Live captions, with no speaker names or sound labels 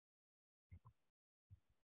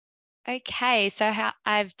Okay, so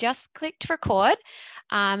I've just clicked record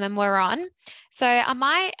and we're on. So I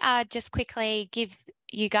might just quickly give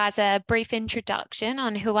you guys a brief introduction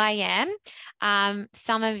on who I am.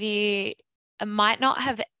 Some of you might not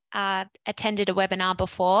have attended a webinar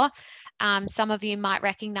before. Some of you might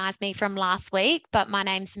recognize me from last week, but my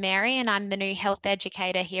name's Mary and I'm the new health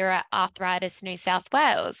educator here at Arthritis, New South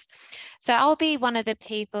Wales. So I'll be one of the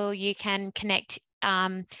people you can connect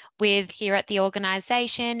with here at the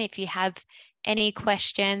organisation. If you have any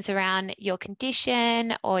questions around your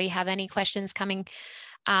condition or you have any questions coming,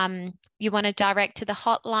 you want to direct to the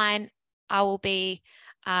hotline, I will be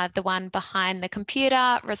the one behind the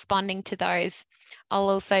computer responding to those. I'll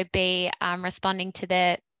also be responding to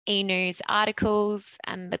the e-news articles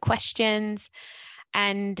and the questions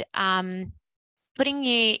and putting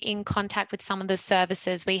you in contact with some of the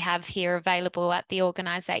services we have here available at the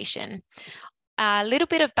organisation. A little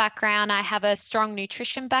bit of background, I have a strong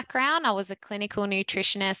nutrition background. I was a clinical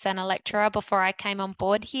nutritionist and a lecturer before I came on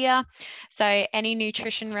board here. So any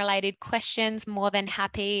nutrition related questions, more than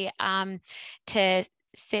happy to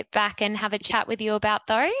sit back and have a chat with you about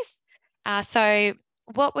those. So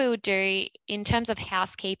what we'll do in terms of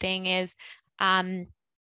housekeeping is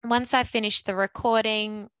once I finish the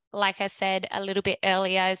recording, like I said a little bit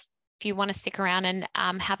earlier, if you want to stick around and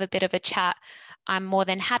have a bit of a chat, I'm more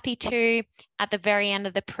than happy to. At the very end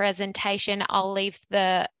of the presentation, I'll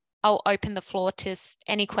open the floor to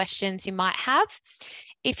any questions you might have.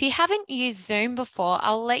 If you haven't used Zoom before,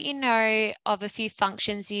 I'll let you know of a few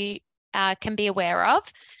functions you can be aware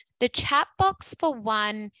of. The chat box for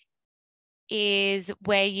one is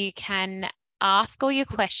where you can ask all your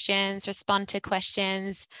questions, respond to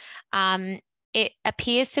questions. It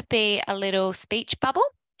appears to be a little speech bubble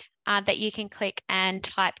that you can click and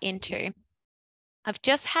type into. I've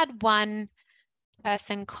just had one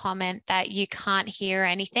person comment that you can't hear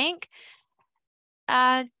anything.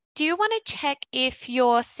 Do you want to check if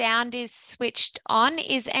your sound is switched on?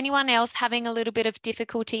 Is anyone else having a little bit of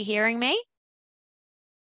difficulty hearing me?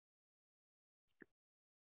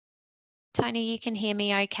 Tony, you can hear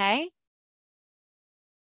me okay?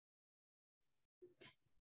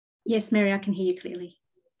 Yes, Mary, I can hear you clearly.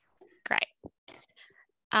 Great.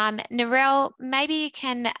 Narelle, maybe you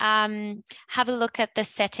can have a look at the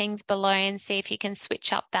settings below and see if you can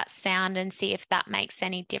switch up that sound and see if that makes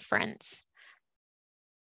any difference.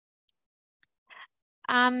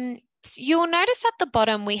 You'll notice at the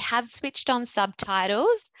bottom we have switched on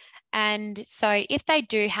subtitles, and so if they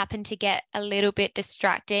do happen to get a little bit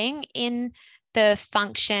distracting in the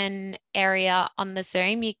function area on the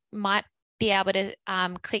Zoom, you might be able to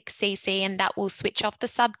click CC and that will switch off the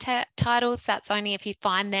subtitles. That's only if you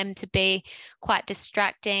find them to be quite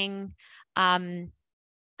distracting.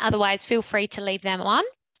 Otherwise, feel free to leave them on.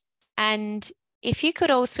 And if you could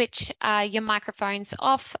all switch your microphones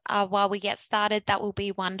off while we get started, that will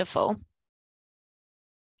be wonderful.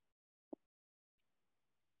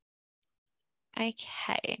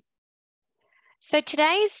 Okay. So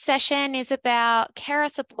today's session is about carer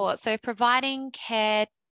support. So providing care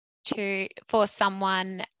for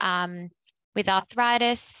someone with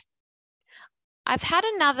arthritis. I've had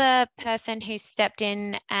another person who stepped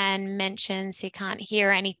in and mentions he can't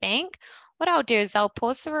hear anything. What I'll do is I'll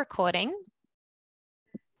pause the recording.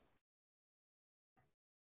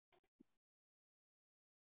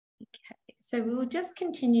 Okay, so we'll just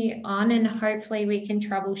continue on and hopefully we can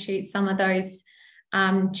troubleshoot some of those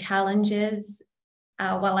challenges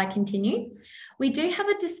while I continue. We do have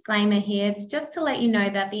a disclaimer here. It's just to let you know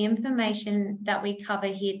that the information that we cover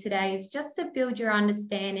here today is just to build your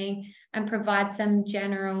understanding and provide some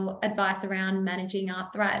general advice around managing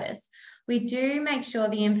arthritis. We do make sure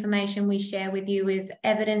the information we share with you is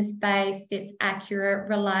evidence-based, it's accurate,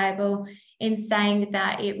 reliable, in saying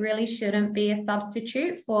that it really shouldn't be a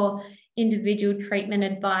substitute for individual treatment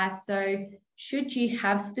advice. So should you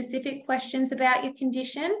have specific questions about your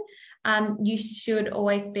condition, you should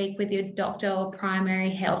always speak with your doctor or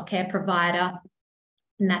primary healthcare provider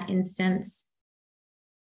in that instance.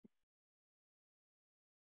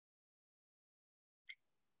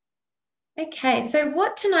 Okay, so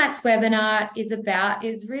what tonight's webinar is about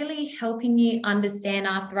is really helping you understand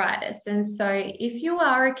arthritis. And so if you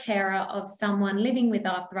are a carer of someone living with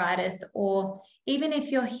arthritis, or even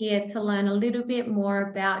if you're here to learn a little bit more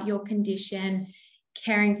about your condition,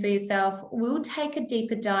 caring for yourself, we'll take a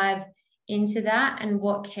deeper dive into that and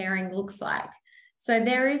what caring looks like. So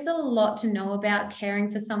there is a lot to know about caring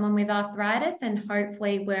for someone with arthritis, and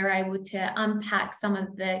hopefully we're able to unpack some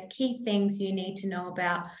of the key things you need to know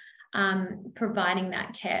about providing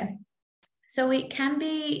that care. So it can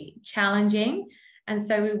be challenging And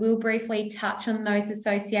so we will briefly touch on those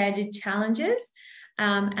associated challenges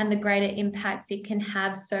and the greater impacts it can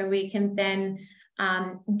have, so we can then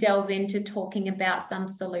delve into talking about some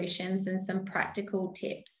solutions and some practical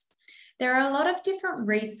tips. There are a lot of different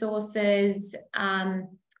resources and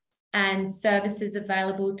services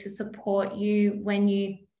available to support you when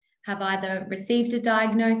you have either received a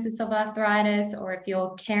diagnosis of arthritis, or if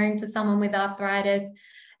you're caring for someone with arthritis.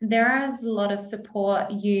 There is a lot of support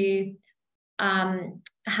you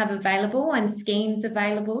have available and schemes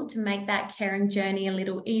available to make that caring journey a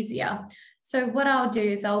little easier. So what I'll do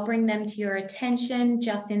is I'll bring them to your attention,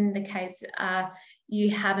 just in the case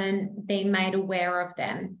you haven't been made aware of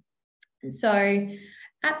them. So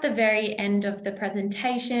at the very end of the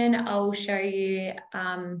presentation, I'll show you,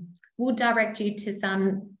 we'll direct you to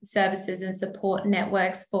some services and support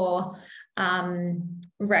networks for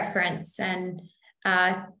reference, and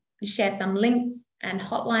share some links and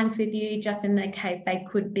hotlines with you, just in the case they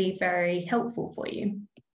could be very helpful for you.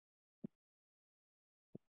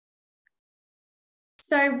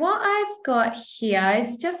 So what I've got here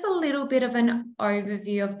is just a little bit of an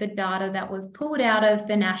overview of the data that was pulled out of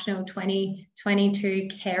the National 2022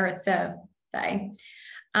 Carer Survey.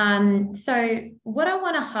 So what I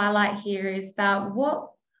want to highlight here is that what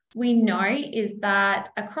we know is that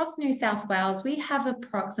across New South Wales, we have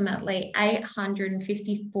approximately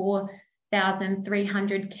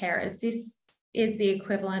 854,300 carers. This is the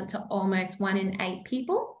equivalent to almost 1 in 8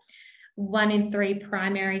 people. 1 in 3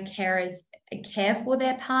 primary carers care for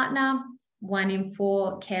their partner, 1 in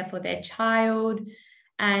 4 care for their child.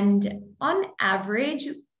 And on average,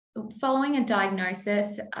 following a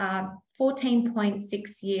diagnosis,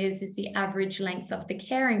 14.6 years is the average length of the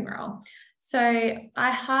caring role. So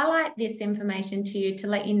I highlight this information to you to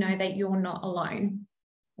let you know that you're not alone.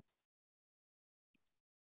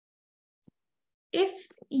 If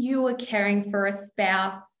you are caring for a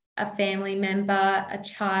spouse, a family member, a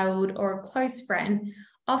child, or a close friend,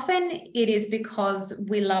 often it is because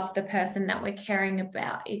we love the person that we're caring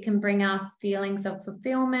about. It can bring us feelings of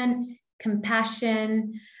fulfillment,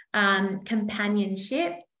 compassion,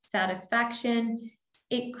 companionship, satisfaction.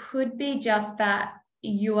 It could be just that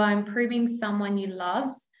you are improving someone you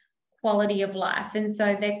love's quality of life. And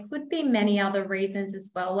so there could be many other reasons as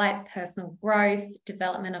well, like personal growth,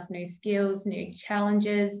 development of new skills, new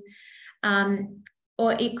challenges,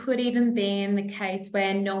 or it could even be in the case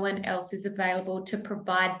where no one else is available to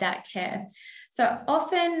provide that care. So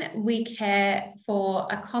often we care for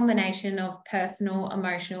a combination of personal,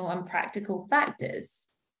 emotional, and practical factors.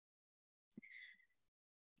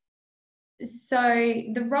 So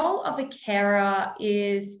the role of a carer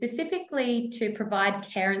is specifically to provide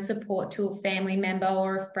care and support to a family member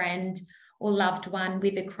or a friend or loved one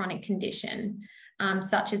with a chronic condition,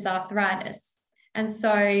 such as arthritis. And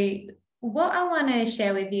so what I want to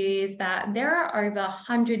share with you is that there are over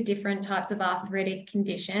 100 different types of arthritic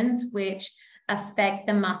conditions which affect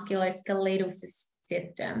the musculoskeletal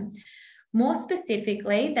system. More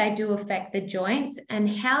specifically, they do affect the joints, and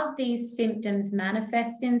how these symptoms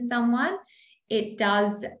manifest in someone, it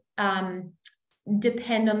does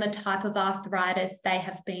depend on the type of arthritis they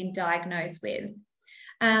have been diagnosed with.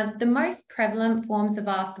 The most prevalent forms of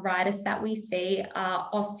arthritis that we see are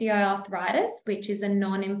osteoarthritis, which is a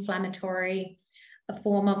non-inflammatory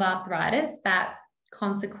form of arthritis that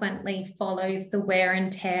consequently follows the wear and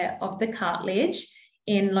tear of the cartilage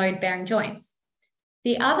in load-bearing joints.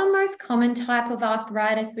 The other most common type of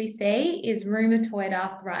arthritis we see is rheumatoid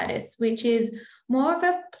arthritis, which is more of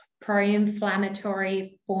a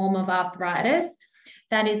pro-inflammatory form of arthritis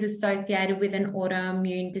that is associated with an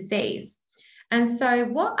autoimmune disease. And so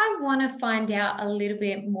what I want to find out a little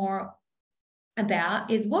bit more about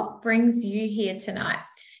is what brings you here tonight.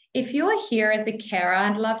 If you're here as a carer,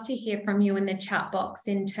 I'd love to hear from you in the chat box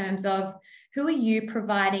in terms of who are you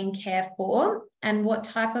providing care for and what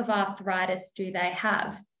type of arthritis do they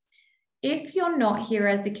have. If you're not here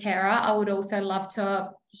as a carer, I would also love to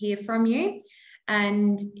hear from you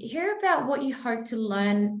and hear about what you hope to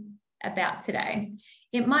learn about today.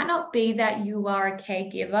 It might not be that you are a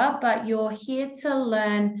caregiver, but you're here to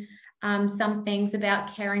learn some things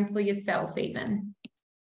about caring for yourself even.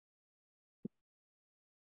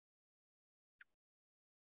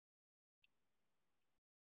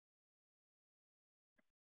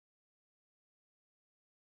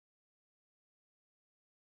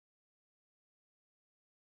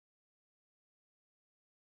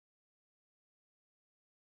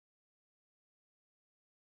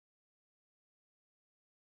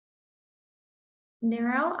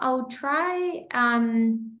 Narelle, I'll try,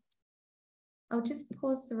 I'll just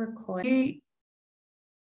pause the recording.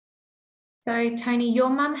 So Tony, your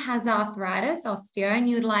mum has arthritis, osteo, and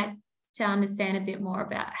you'd like to understand a bit more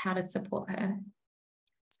about how to support her.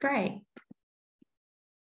 It's great.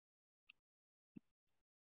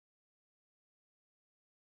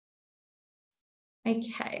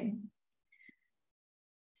 Okay.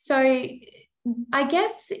 So I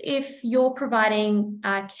guess if you're providing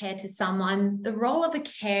care to someone, the role of a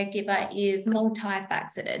caregiver is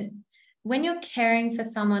multifaceted. When you're caring for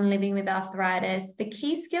someone living with arthritis, the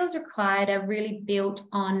key skills required are really built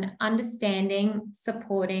on understanding,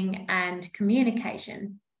 supporting, and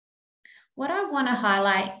communication. What I want to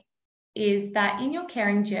highlight is that in your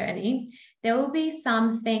caring journey, there will be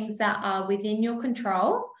some things that are within your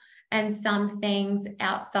control and some things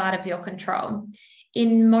outside of your control.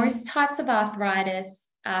 In most types of arthritis,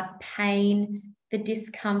 pain, the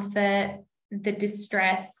discomfort, the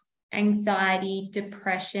distress, anxiety,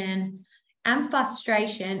 depression, and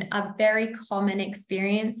frustration are very common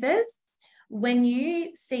experiences. When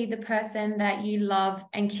you see the person that you love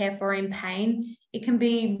and care for in pain, it can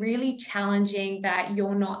be really challenging that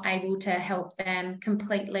you're not able to help them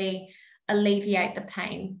completely alleviate the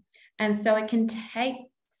pain. And so it can take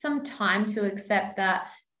some time to accept that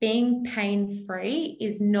being pain-free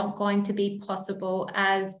is not going to be possible,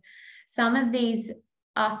 as some of these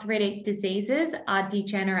arthritic diseases are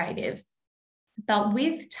degenerative. But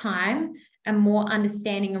with time and more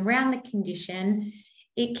understanding around the condition,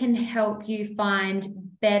 it can help you find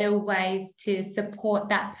better ways to support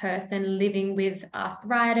that person living with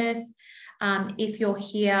arthritis. If you're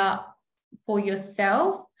here for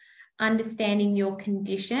yourself, understanding your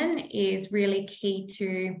condition is really key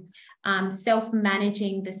to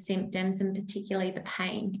self-managing the symptoms and particularly the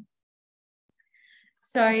pain.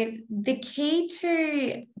 So the key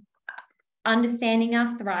to understanding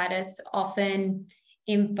arthritis often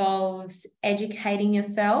involves educating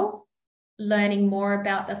yourself, learning more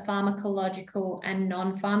about the pharmacological and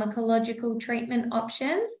non-pharmacological treatment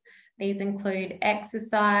options. These include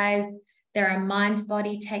exercise, there are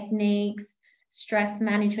mind-body techniques, stress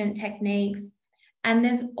management techniques, and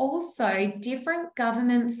there's also different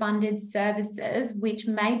government-funded services which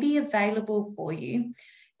may be available for you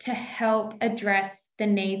to help address the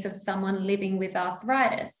needs of someone living with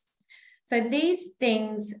arthritis. So these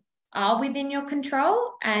things are within your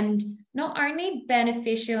control and not only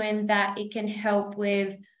beneficial in that it can help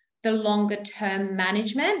with the longer term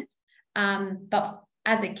management, but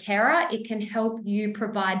as a carer, it can help you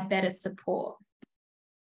provide better support.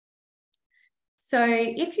 So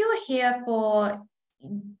if you're here for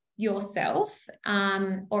yourself,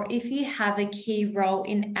 or if you have a key role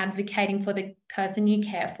in advocating for the person you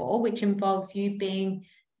care for, which involves you being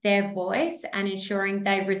their voice and ensuring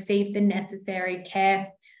they receive the necessary care,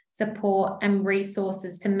 support, and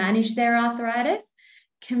resources to manage their arthritis,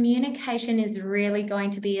 communication is really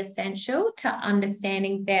going to be essential to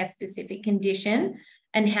understanding their specific condition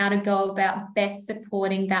and how to go about best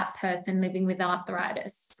supporting that person living with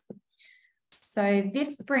arthritis. So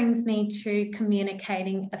this brings me to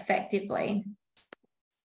communicating effectively.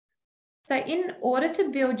 So in order to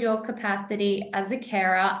build your capacity as a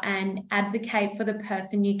carer and advocate for the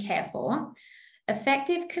person you care for,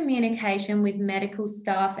 effective communication with medical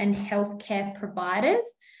staff and healthcare providers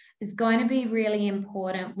is going to be really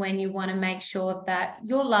important when you want to make sure that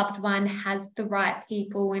your loved one has the right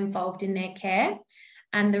people involved in their care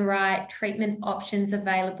and the right treatment options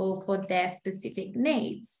available for their specific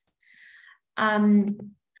needs.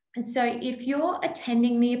 So if you're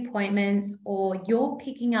attending the appointments or you're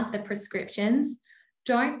picking up the prescriptions,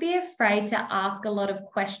 don't be afraid to ask a lot of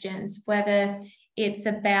questions, whether it's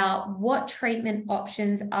about what treatment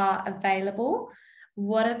options are available,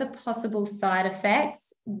 what are the possible side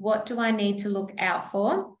effects, what do I need to look out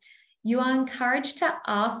for. You are encouraged to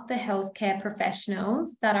ask the healthcare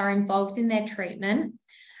professionals that are involved in their treatment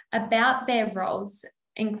about their roles,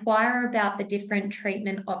 inquire about the different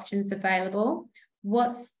treatment options available,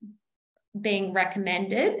 what's being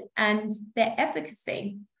recommended, and their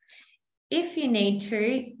efficacy. If you need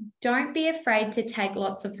to, don't be afraid to take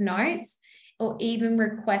lots of notes or even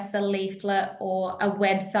request a leaflet or a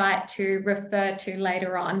website to refer to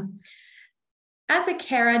later on. As a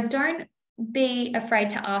carer, don't be afraid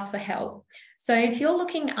to ask for help. So if you're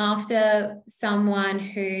looking after someone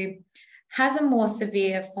who has a more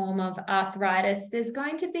severe form of arthritis, there's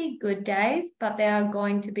going to be good days, but there are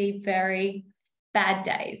going to be very bad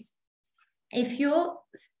days. If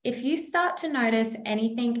you start to notice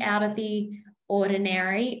anything out of the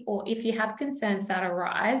ordinary, or if you have concerns that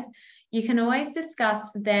arise, you can always discuss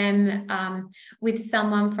them with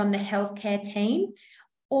someone from the healthcare team,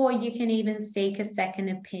 or you can even seek a second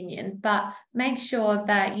opinion, but make sure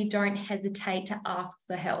that you don't hesitate to ask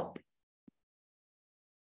for help.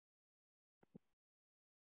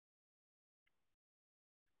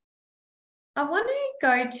 I want to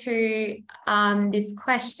go to this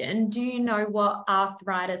question. Do you know what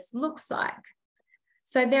arthritis looks like?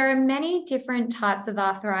 So there are many different types of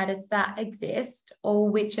arthritis that exist, all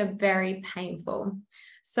which are very painful.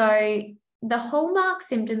 So the hallmark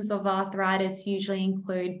symptoms of arthritis usually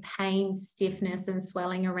include pain, stiffness, and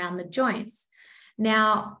swelling around the joints.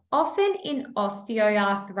 Now, often in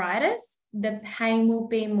osteoarthritis, the pain will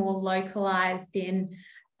be more localized in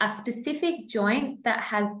a specific joint that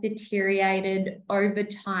has deteriorated over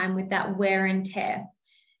time with that wear and tear.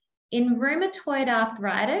 In rheumatoid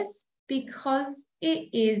arthritis, because it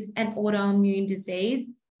is an autoimmune disease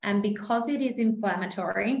and because it is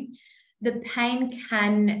inflammatory, the pain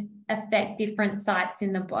can affect different sites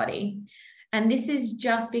in the body. And this is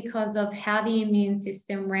just because of how the immune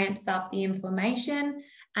system ramps up the inflammation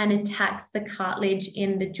and attacks the cartilage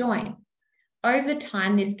in the joint. Over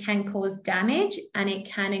time, this can cause damage and it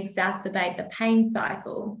can exacerbate the pain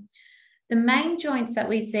cycle. The main joints that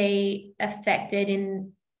we see affected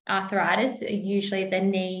in arthritis are usually the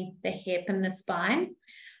knee, the hip, and the spine.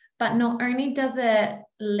 But not only does it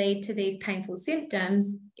lead to these painful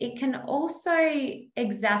symptoms, it can also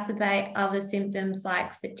exacerbate other symptoms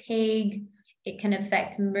like fatigue. It can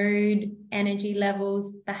affect mood, energy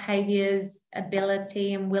levels, behaviors,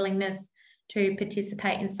 ability, and willingness to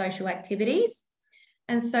participate in social activities.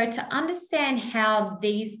 And so to understand how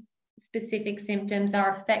these specific symptoms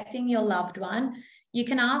are affecting your loved one, you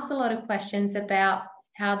can ask a lot of questions about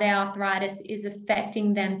how their arthritis is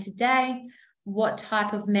affecting them today, what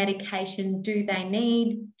type of medication do they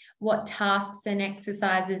need, what tasks and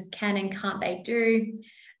exercises can and can't they do,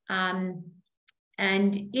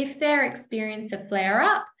 and if they're experiencing a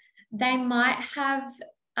flare-up, they might have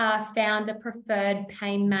found a preferred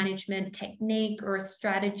pain management technique or a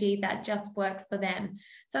strategy that just works for them.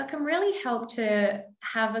 So it can really help to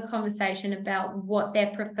have a conversation about what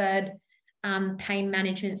their preferred pain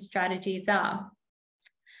management strategies are.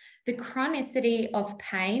 The chronicity of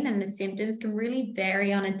pain and the symptoms can really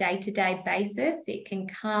vary on a day-to-day basis. It can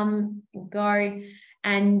come and go,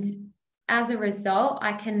 and as a result,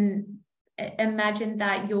 I can imagine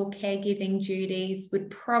that your caregiving duties would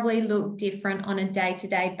probably look different on a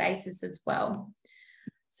day-to-day basis as well.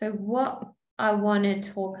 So what I want to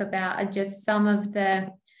talk about are just some of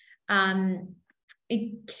the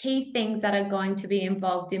key things that are going to be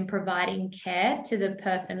involved in providing care to the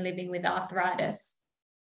person living with arthritis.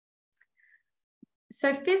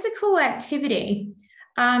 So physical activity.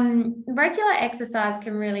 Regular exercise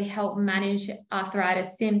can really help manage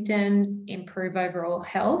arthritis symptoms, improve overall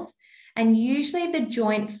health. And usually the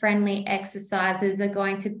joint-friendly exercises are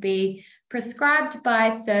going to be prescribed by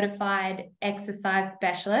certified exercise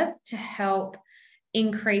specialists to help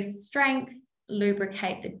increase strength,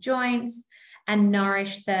 lubricate the joints, and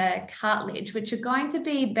nourish the cartilage, which are going to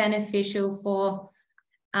be beneficial for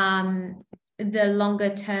the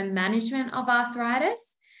longer-term management of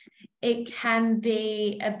arthritis. It can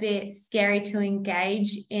be a bit scary to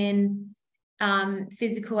engage in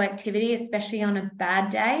physical activity, especially on a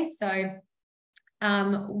bad day. So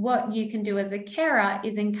what you can do as a carer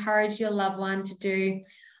is encourage your loved one to do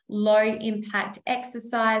low impact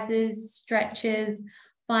exercises, stretches,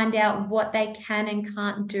 find out what they can and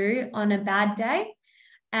can't do on a bad day.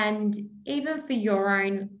 And even for your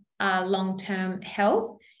own long-term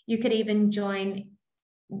health, you could even join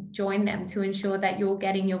them to ensure that you're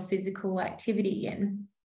getting your physical activity in.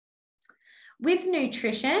 With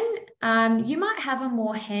nutrition, you might have a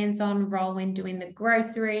more hands-on role in doing the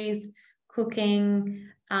groceries, cooking,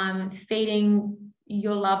 feeding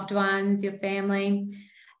your loved ones, your family,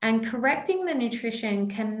 and correcting the nutrition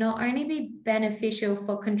can not only be beneficial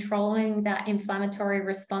for controlling that inflammatory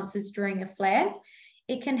responses during a flare,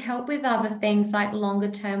 it can help with other things like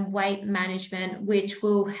longer-term weight management, which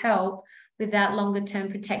will help with that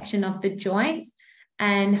longer-term protection of the joints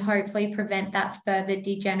and hopefully prevent that further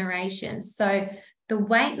degeneration. So the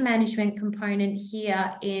weight management component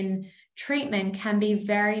here in treatment can be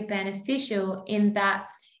very beneficial in that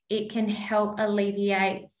it can help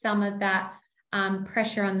alleviate some of that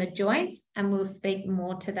pressure on the joints, and we'll speak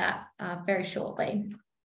more to that very shortly.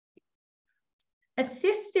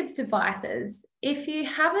 Assistive devices. If you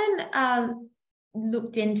haven't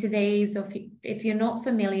looked into these, or if you're not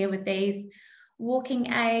familiar with these,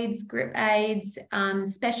 walking aids, grip aids,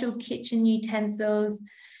 special kitchen utensils,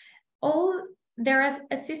 there are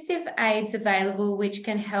assistive aids available which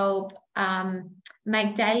can help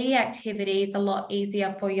make daily activities a lot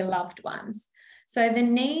easier for your loved ones. So the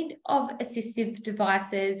need of assistive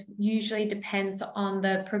devices usually depends on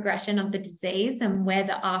the progression of the disease and where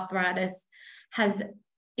the arthritis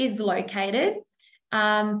is located.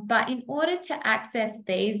 But in order to access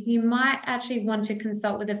these, you might actually want to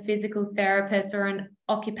consult with a physical therapist or an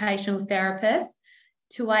occupational therapist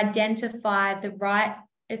to identify the right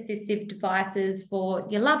assistive devices for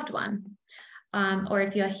your loved one, or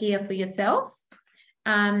if you're here for yourself.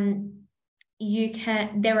 There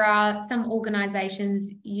are some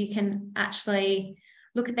organizations you can actually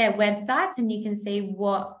look at their websites and you can see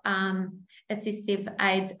what assistive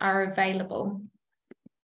aids are available.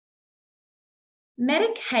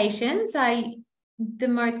 Medications are the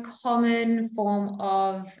most common form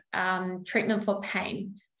of treatment for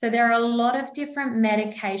pain. So there are a lot of different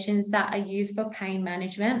medications that are used for pain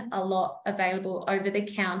management, a lot available over the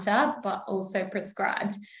counter, but also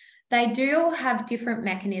prescribed. They do all have different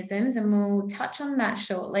mechanisms, and we'll touch on that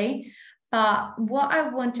shortly. But what I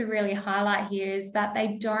want to really highlight here is that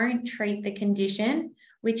they don't treat the condition,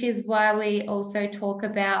 which is why we also talk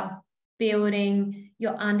about building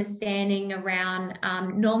your understanding around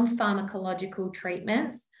non-pharmacological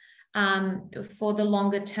treatments for the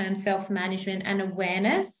longer-term self-management and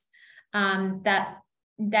awareness, that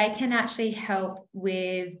they can actually help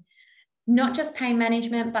with not just pain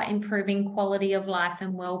management, but improving quality of life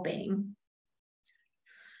and well-being.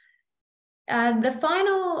 The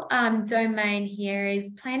final domain here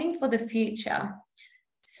is planning for the future.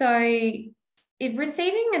 So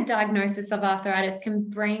receiving a diagnosis of arthritis can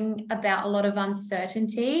bring about a lot of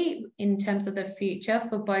uncertainty in terms of the future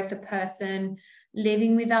for both the person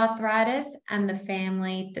living with arthritis and the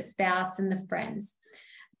family, the spouse, and the friends.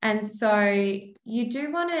 And so you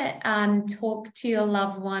do want to talk to your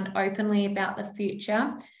loved one openly about the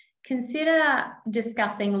future. Consider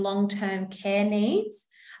discussing long-term care needs,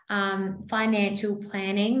 financial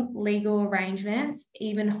planning, legal arrangements,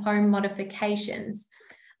 even home modifications.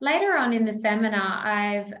 Later on in the seminar,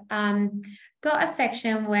 I've got a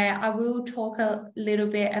section where I will talk a little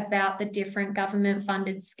bit about the different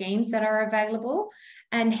government-funded schemes that are available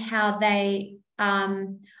and how they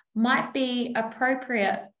might be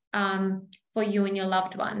appropriate for you and your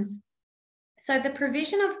loved ones. So the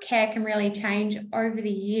provision of care can really change over the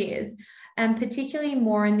years, and particularly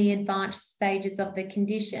more in the advanced stages of the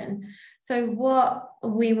condition. So what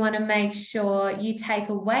we want to make sure you take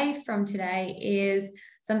away from today is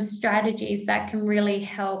some strategies that can really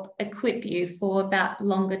help equip you for that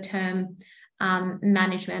longer term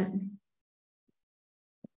management.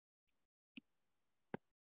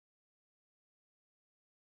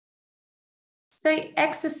 So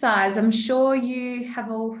exercise, I'm sure you have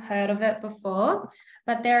all heard of it before,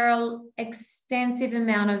 but there are extensive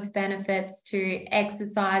amount of benefits to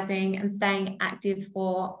exercising and staying active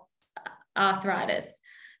for arthritis.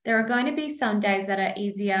 There are going to be some days that are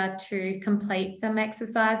easier to complete some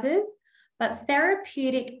exercises, but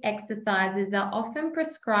therapeutic exercises are often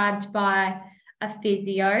prescribed by a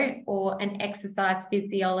physio or an exercise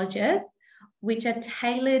physiologist, which are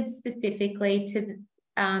tailored specifically to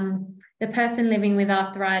the person living with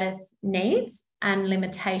arthritis needs and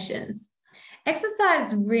limitations.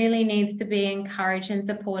 Exercise really needs to be encouraged and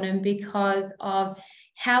supported because of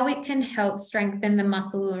how it can help strengthen the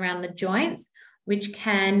muscle around the joints, which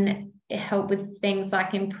can help with things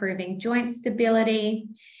like improving joint stability,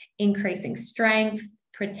 increasing strength,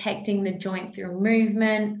 protecting the joint through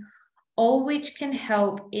movement, all which can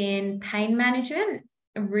help in pain management,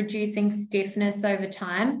 reducing stiffness over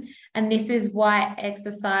time. And this is why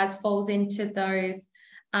exercise falls into those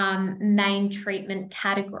main treatment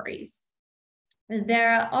categories.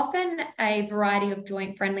 There are often a variety of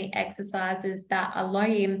joint-friendly exercises that are low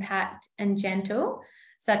impact and gentle,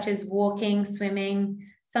 such as walking, swimming,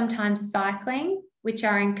 sometimes cycling, which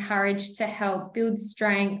are encouraged to help build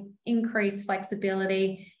strength, increase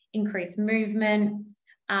flexibility, increase movement.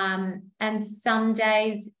 And some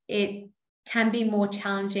days it can be more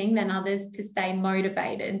challenging than others to stay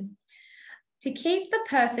motivated. To keep the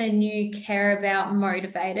person you care about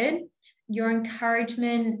motivated, your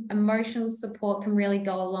encouragement, emotional support can really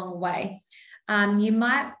go a long way. You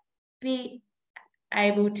might be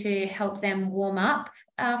able to help them warm up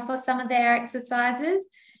for some of their exercises.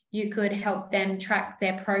 You could help them track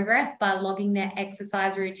their progress by logging their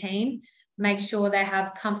exercise routine, make sure they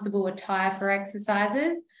have comfortable attire for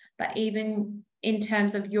exercises, but even in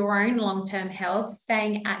terms of your own long-term health,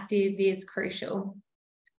 staying active is crucial.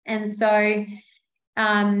 And so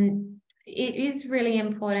it is really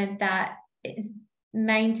important that it's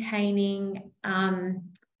maintaining,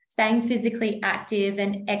 staying physically active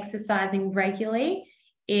and exercising regularly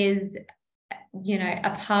is,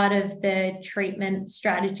 a part of the treatment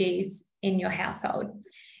strategies in your household.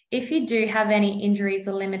 If you do have any injuries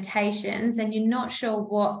or limitations and you're not sure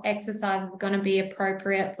what exercise is going to be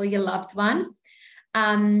appropriate for your loved one,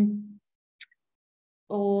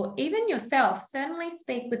 or even yourself, certainly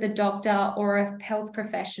speak with a doctor or a health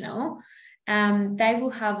professional. They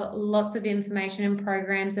will have lots of information and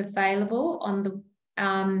programs available on the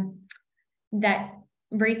that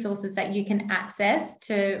resources that you can access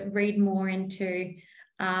to read more into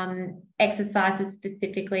exercises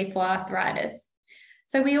specifically for arthritis.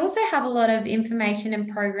 So we also have a lot of information and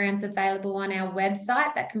programs available on our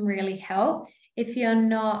website that can really help. If you're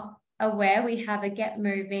not aware, we have a Get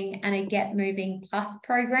Moving and a Get Moving Plus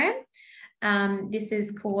program. This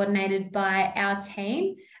is coordinated by our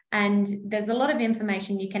team, and there's a lot of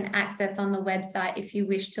information you can access on the website if you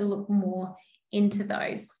wish to look more into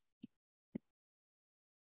those.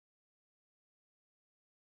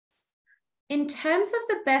 In terms of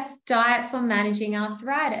the best diet for managing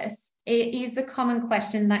arthritis, it is a common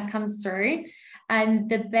question that comes through, and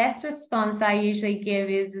the best response I usually give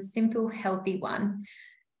is a simple, healthy one.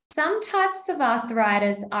 Some types of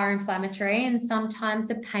arthritis are inflammatory, and sometimes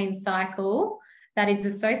the pain cycle that is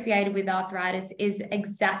associated with arthritis is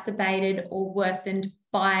exacerbated or worsened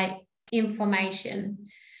by inflammation.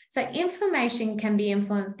 So inflammation can be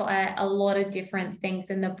influenced by a lot of different things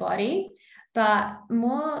in the body, but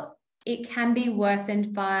it can be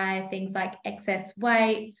worsened by things like excess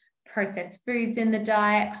weight, processed foods in the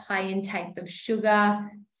diet, high intakes of sugar,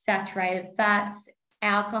 saturated fats,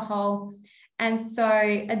 alcohol. And so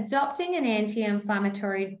adopting an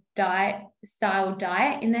anti-inflammatory style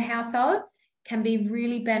diet in the household can be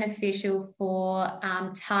really beneficial for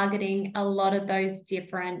targeting a lot of those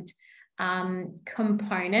different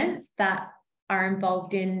components that are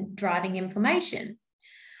involved in driving inflammation.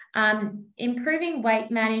 Improving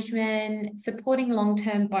weight management, supporting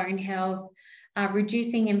long-term bone health,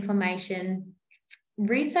 reducing inflammation.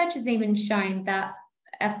 Research has even shown that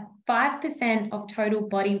 5% of total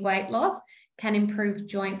body weight loss can improve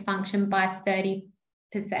joint function by 30%.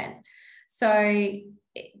 So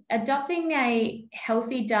adopting a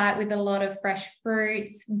healthy diet with a lot of fresh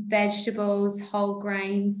fruits, vegetables, whole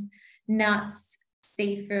grains, nuts,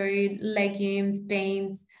 seafood, legumes,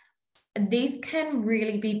 beans, these can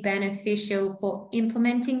really be beneficial for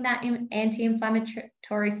implementing that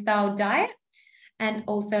anti-inflammatory style diet and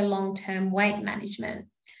also long-term weight management.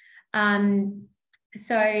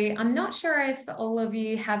 So I'm not sure if all of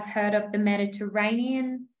you have heard of the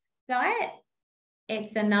Mediterranean diet.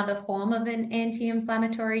 It's another form of an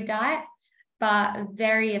anti-inflammatory diet, but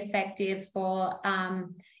very effective for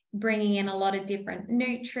bringing in a lot of different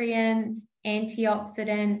nutrients,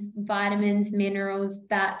 antioxidants, vitamins, minerals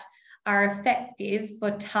that are effective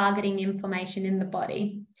for targeting inflammation in the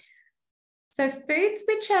body. So foods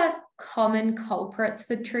which are common culprits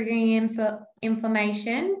for triggering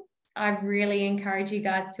inflammation, I really encourage you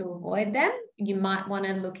guys to avoid them. You might want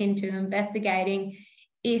to look into investigating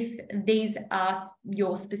if these are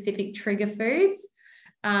your specific trigger foods,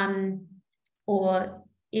 or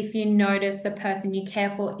if you notice the person you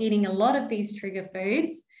care for eating a lot of these trigger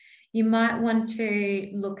foods, you might want to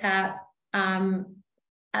look at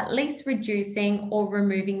least reducing or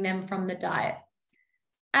removing them from the diet.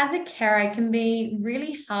 As a carer, it can be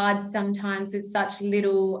really hard sometimes with such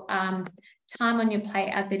little time on your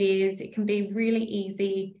plate as it is. It can be really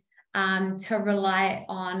easy to rely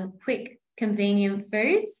on quick, convenient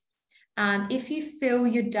foods. If you feel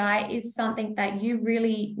your diet is something that you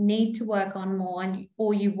really need to work on more,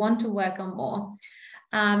 or you want to work on more,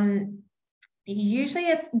 usually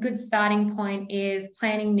a good starting point is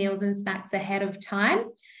planning meals and snacks ahead of time.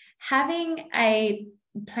 Having a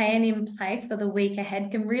plan in place for the week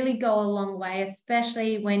ahead can really go a long way,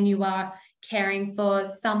 especially when you are caring for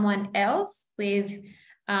someone else with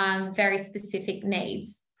very specific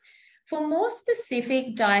needs. For more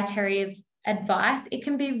specific dietary advice, it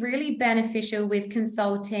can be really beneficial with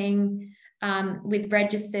consulting with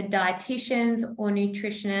registered dietitians or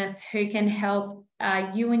nutritionists who can help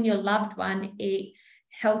you and your loved one eat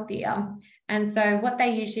healthier. And so what they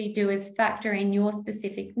usually do is factor in your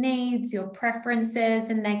specific needs, your preferences,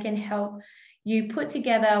 and they can help you put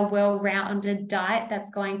together a well-rounded diet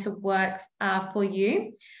that's going to work for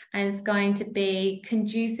you, and it's going to be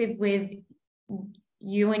conducive with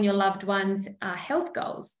you and your loved one's health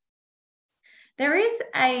goals. There is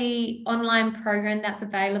an online program that's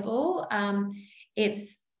available.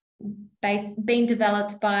 It's being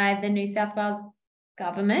developed by the New South Wales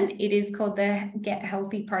government. It is called the Get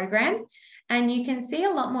Healthy program, and you can see a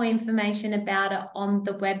lot more information about it on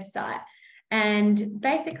the website. And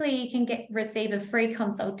basically you can receive a free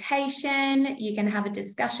consultation. You can have a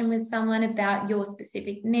discussion with someone about your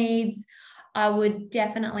specific needs. I would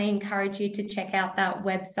definitely encourage you to check out that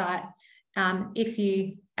website if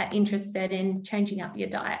you are interested in changing up your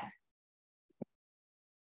diet.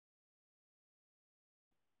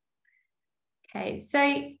 Okay, so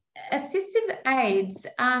assistive aids,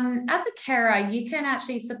 as a carer, you can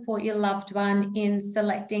actually support your loved one in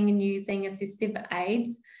selecting and using assistive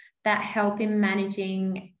aids that help in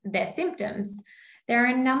managing their symptoms. There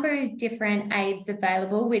are a number of different aids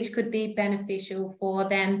available which could be beneficial for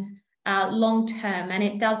them long term, and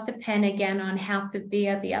it does depend again on how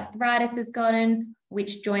severe the arthritis has gotten,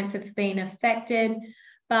 which joints have been affected.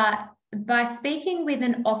 But by speaking with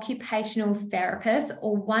an occupational therapist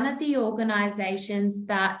or one of the organisations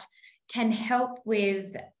that can help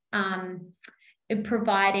with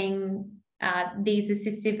providing these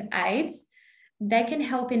assistive aids, they can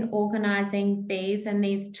help in organising these and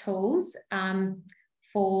these tools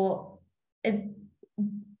for a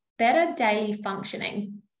better daily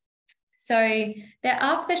functioning. So there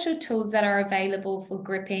are special tools that are available for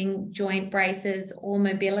gripping, joint braces, or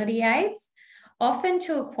mobility aids. Often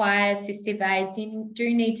to acquire assistive aids, you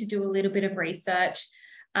do need to do a little bit of research.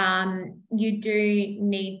 You do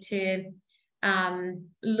need to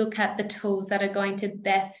look at the tools that are going to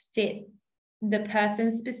best fit the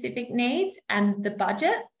person's specific needs and the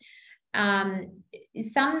budget.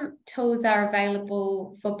 Some tools are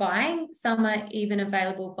available for buying, some are even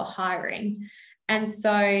available for hiring. And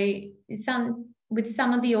so with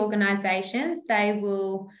some of the organisations, they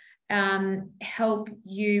will help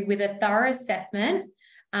you with a thorough assessment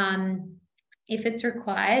if it's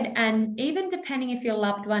required. And even depending if your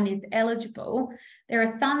loved one is eligible, there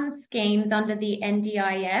are some schemes under the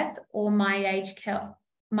NDIS or My Aged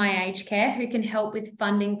Care who can help with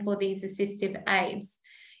funding for these assistive aids.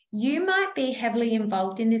 You might be heavily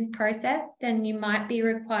involved in this process, and you might be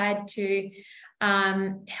required to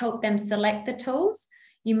help them select the tools.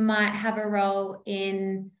 You might have a role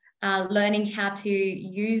in learning how to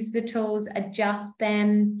use the tools, adjust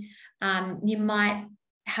them. You might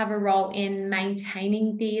have a role in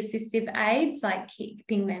maintaining the assistive aids, like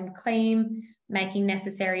keeping them clean, making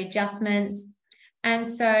necessary adjustments. And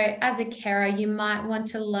so as a carer, you might want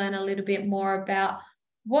to learn a little bit more about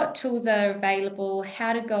what tools are available,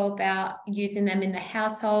 how to go about using them in the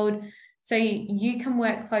household, so you can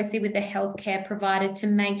work closely with the healthcare provider to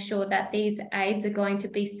make sure that these aids are going to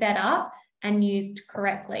be set up and used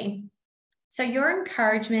correctly. So your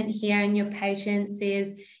encouragement here and your patience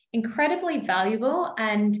is incredibly valuable,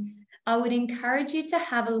 and I would encourage you to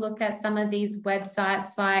have a look at some of these websites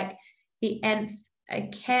like the Nth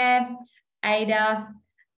Care, ADA,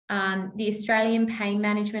 the Australian Pain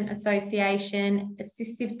Management Association,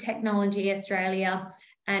 Assistive Technology Australia,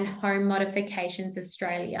 and Home Modifications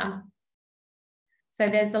Australia. So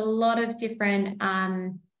there's a lot of different,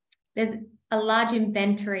 there's a large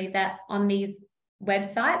inventory that on these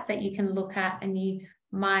websites that you can look at, and you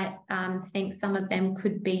might think some of them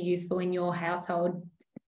could be useful in your household.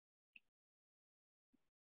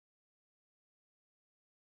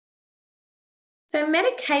 So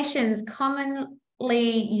medications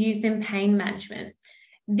commonly used in pain management.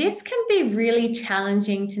 This can be really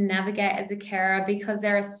challenging to navigate as a carer because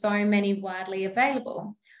there are so many widely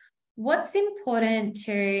available. What's important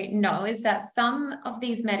to know is that some of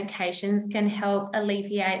these medications can help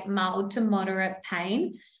alleviate mild to moderate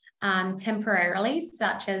pain temporarily,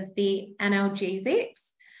 such as the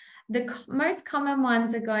analgesics. The most common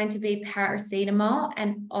ones are going to be paracetamol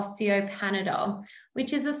and osteopanadol,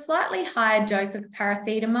 which is a slightly higher dose of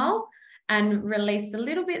paracetamol and released a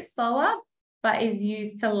little bit slower, but is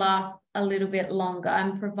used to last a little bit longer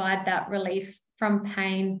and provide that relief from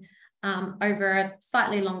pain over a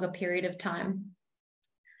slightly longer period of time.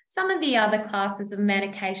 Some of the other classes of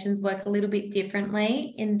medications work a little bit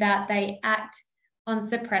differently in that they act on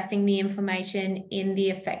suppressing the inflammation in the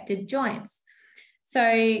affected joints. So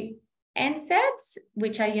NSAIDs,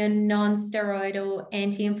 which are your non-steroidal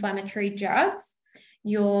anti-inflammatory drugs,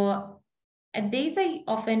 these are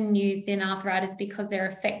often used in arthritis because they're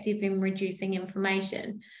effective in reducing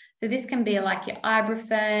inflammation. So this can be like your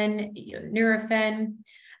ibuprofen, your Nurofen.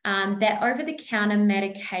 They're over-the-counter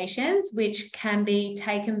medications which can be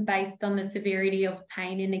taken based on the severity of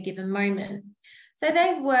pain in a given moment. So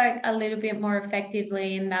they work a little bit more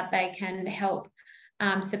effectively in that they can help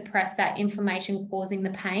suppress that inflammation causing the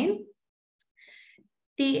pain.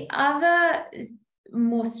 The other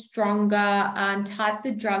more stronger types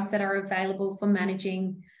of drugs that are available for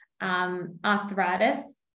managing arthritis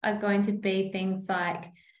are going to be things like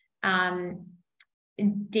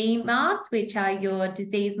DMARDs, which are your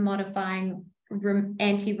disease-modifying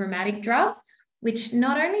anti-rheumatic drugs, which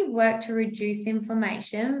not only work to reduce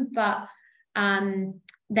inflammation, but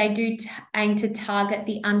they do aim to target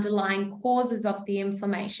the underlying causes of the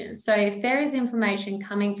inflammation. So if there is inflammation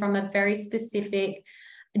coming from a very specific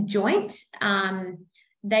joint,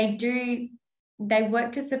 they do they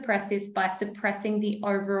work to suppress this by suppressing the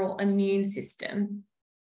overall immune system.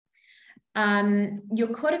 Your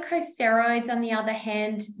corticosteroids, on the other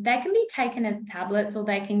hand, they can be taken as tablets or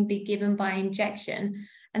they can be given by injection.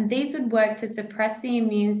 And these would work to suppress the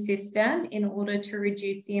immune system in order to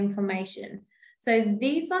reduce the inflammation. So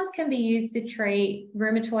these ones can be used to treat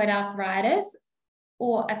rheumatoid arthritis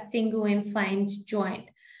or a single inflamed joint.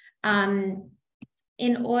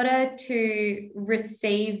 In order to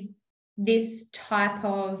receive this type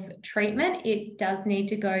of treatment, it does need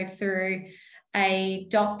to go through a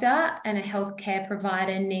doctor, and a healthcare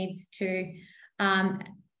provider needs to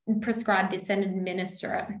prescribe this and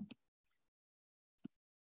administer it.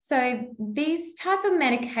 So these type of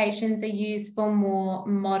medications are used for more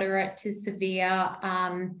moderate to severe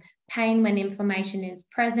pain when inflammation is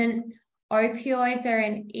present. Opioids are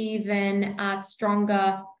an even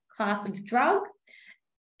stronger class of drug.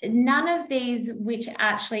 None of these which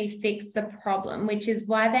actually fix the problem, which is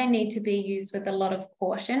why they need to be used with a lot of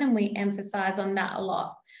caution, and we emphasize on that a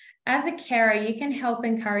lot. As a carer, you can help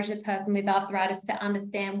encourage the person with arthritis to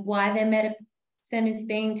understand why their medicine is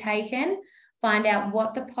being taken, find out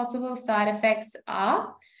what the possible side effects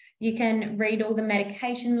are. You can read all the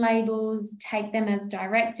medication labels, take them as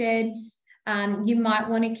directed. You might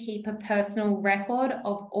want to keep a personal record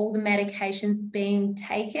of all the medications being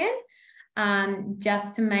taken,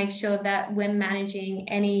 just to make sure that we're managing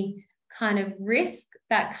any kind of risk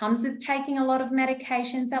that comes with taking a lot of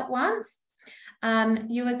medications at once.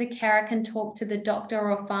 You as a carer can talk to the doctor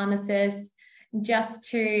or pharmacist just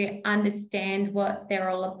to understand what they're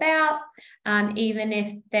all about, even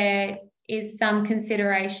if there is some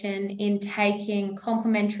consideration in taking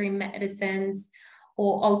complementary medicines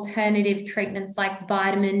or alternative treatments like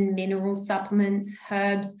vitamin, mineral supplements,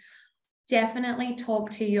 herbs. Definitely talk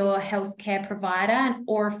to your healthcare provider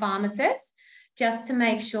or a pharmacist just to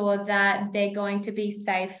make sure that they're going to be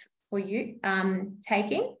safe for you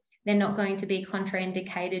taking. They're not going to be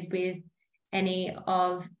contraindicated with any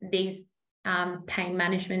of these pain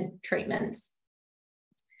management treatments.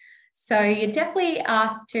 So you're definitely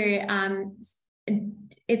asked to,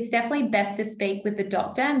 it's definitely best to speak with the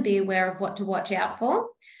doctor and be aware of what to watch out for.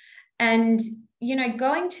 And, you know,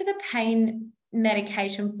 going to the pain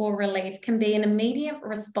medication for relief can be an immediate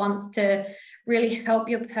response to really help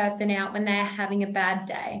your person out when they're having a bad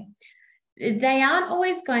day. They aren't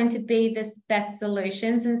always going to be the best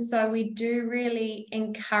solutions, and so we do really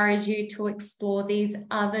encourage you to explore these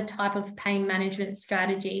other type of pain management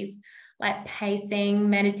strategies like pacing,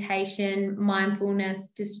 meditation, mindfulness,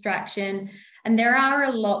 distraction, and there are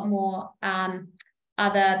a lot more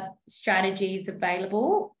other strategies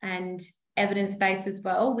available and evidence-based as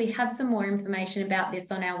well. We have some more information about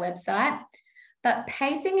this on our website, but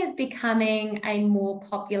pacing is becoming a more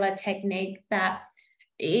popular technique that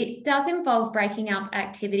it does involve breaking up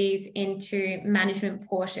activities into management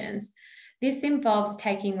portions. This involves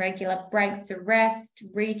taking regular breaks to rest,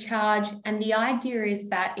 recharge, and the idea is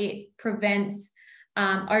that it prevents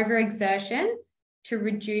overexertion to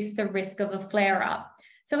reduce the risk of a flare-up.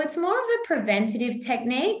 So it's more of a preventative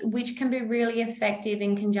technique, which can be really effective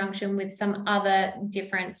in conjunction with some other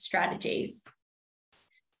different strategies.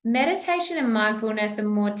 Meditation and mindfulness are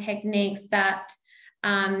more techniques that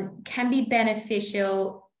can be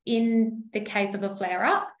beneficial in the case of a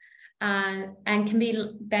flare-up and can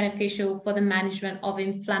be beneficial for the management of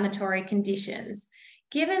inflammatory conditions.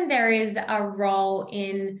 Given there is a role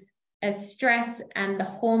in stress and the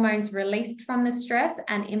hormones released from the stress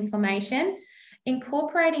and inflammation,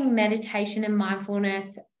 incorporating meditation and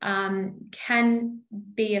mindfulness can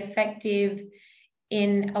be effective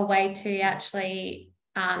in a way to actually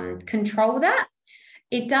control that.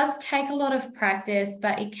 It does take a lot of practice,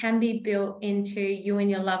 but it can be built into you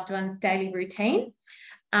and your loved one's daily routine.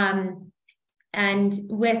 And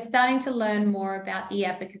we're starting to learn more about the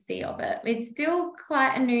efficacy of it. It's still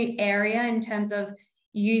quite a new area in terms of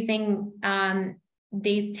using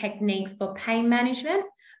these techniques for pain management,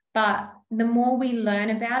 but the more we learn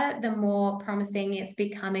about it, the more promising it's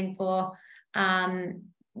becoming for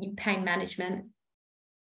pain management.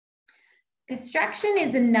 Distraction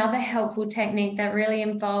is another helpful technique that really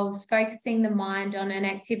involves focusing the mind on an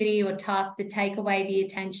activity or task to take away the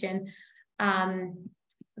attention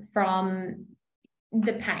from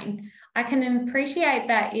the pain. I can appreciate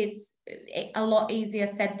that it's a lot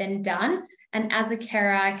easier said than done. And as a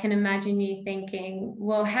carer, I can imagine you thinking,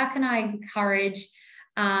 well, how can I encourage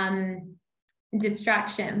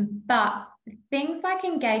distraction? But things like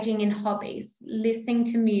engaging in hobbies, listening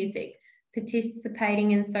to music,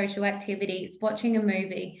 participating in social activities, watching a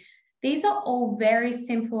movie, these are all very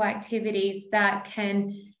simple activities that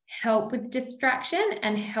can help with distraction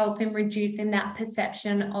and help in reducing that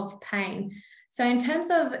perception of pain. So in terms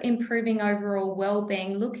of improving overall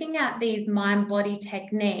well-being, looking at these mind-body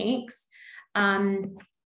techniques and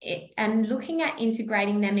looking at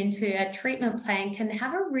integrating them into a treatment plan can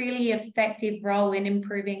have a really effective role in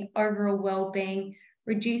improving overall well-being,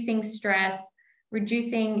 reducing stress,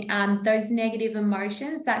 reducing those negative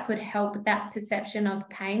emotions that could help with that perception of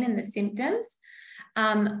pain and the symptoms.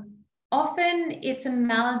 Often it's a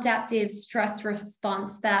maladaptive stress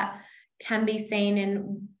response that can be seen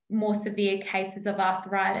in more severe cases of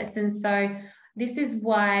arthritis. And so this is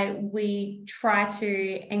why we try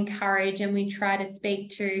to encourage and we try to speak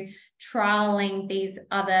to trialing these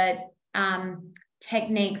other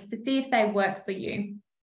techniques to see if they work for you.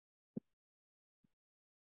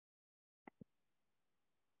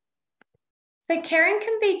 So caring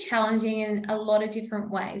can be challenging in a lot of different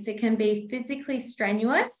ways. It can be physically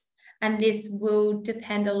strenuous, and this will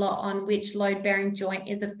depend a lot on which load-bearing joint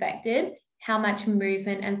is affected, how much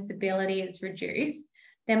movement and stability is reduced.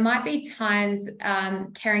 There might be times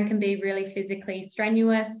caring can be really physically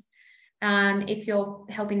strenuous. If you're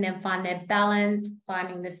helping them find their balance,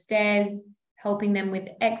 climbing the stairs, helping them with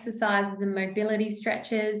exercises and mobility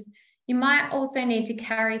stretches. You might also need to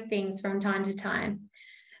carry things from time to time.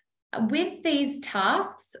 With these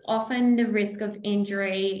tasks, often the risk of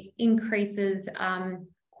injury increases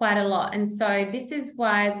quite a lot. And so this is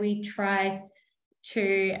why we try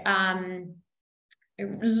to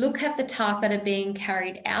look at the tasks that are being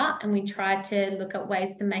carried out, and we try to look at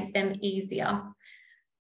ways to make them easier.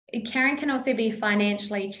 Caring can also be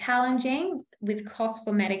financially challenging with cost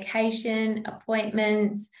for medication,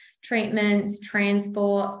 appointments, treatments,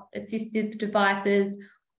 transport, assistive devices.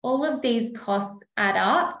 All of these costs add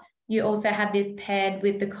up. You also have this paired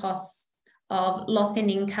with the costs of loss in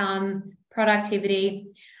income, productivity.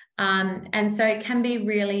 And so it can be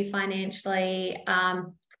really financially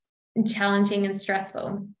challenging and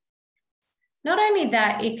stressful. Not only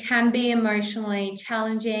that, it can be emotionally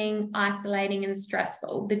challenging, isolating, and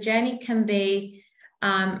stressful. The journey can be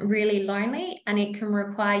really lonely, and it can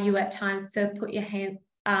require you at times to put your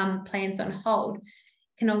plans on hold.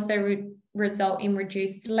 It can also result in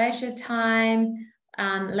reduced leisure time,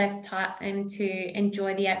 less time to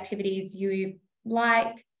enjoy the activities you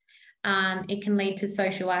like. It can lead to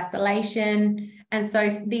social isolation. And so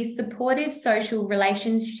these supportive social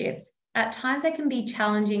relationships, at times they can be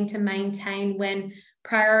challenging to maintain when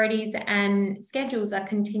priorities and schedules are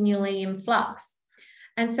continually in flux.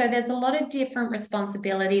 And so there's a lot of different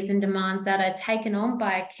responsibilities and demands that are taken on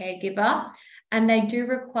by a caregiver, and they do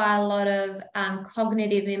require a lot of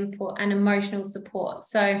cognitive input and emotional support.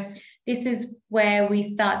 So this is where we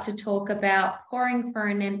start to talk about pouring for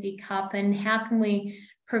an empty cup and how can we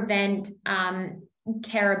prevent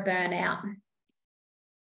carer burnout.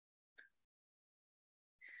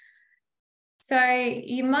 So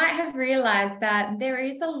you might have realized that there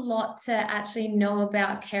is a lot to actually know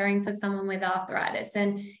about caring for someone with arthritis,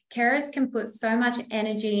 and carers can put so much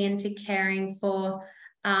energy into caring for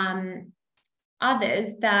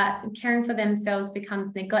others that caring for themselves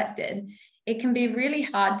becomes neglected. It can be really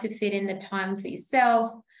hard to fit in the time for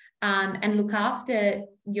yourself and look after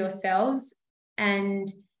yourselves, and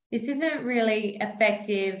this isn't really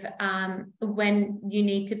effective when you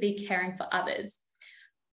need to be caring for others.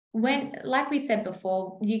 When, like we said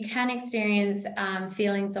before, you can experience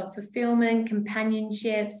feelings of fulfillment,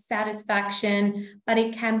 companionship, satisfaction, but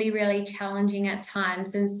it can be really challenging at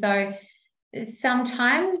times. And so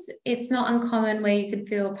sometimes it's not uncommon where you could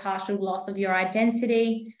feel a partial loss of your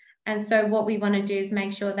identity. And so what we want to do is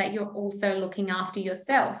make sure that you're also looking after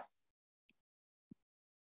yourself.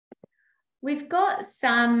 We've got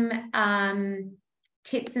some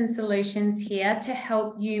tips and solutions here to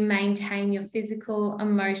help you maintain your physical,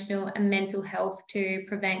 emotional, and mental health to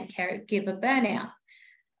prevent caregiver burnout.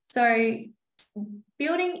 So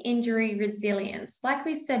building injury resilience, like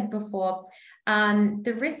we said before,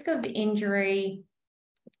 the risk of injury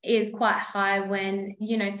is quite high when,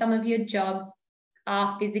 you know, some of your jobs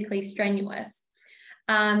are physically strenuous.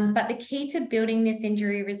 But the key to building this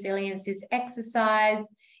injury resilience is exercise.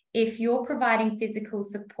 If you're providing physical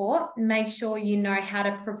support, make sure you know how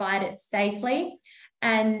to provide it safely,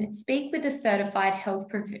 and speak with a certified health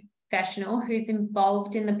professional who's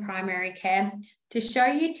involved in the primary care to show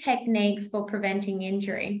you techniques for preventing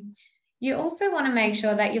injury. You also want to make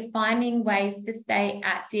sure that you're finding ways to stay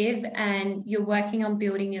active and you're working on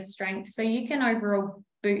building your strength so you can overall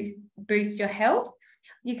boost your health.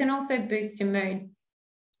 You can also boost your mood.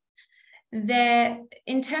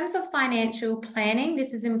 In terms of financial planning,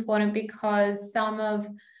 this is important because some of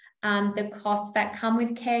the costs that come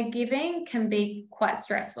with caregiving can be quite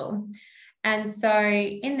stressful. And so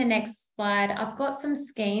in the next slide, I've got some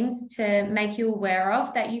schemes to make you aware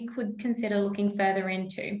of that you could consider looking further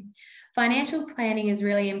into. Financial planning is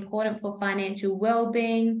really important for financial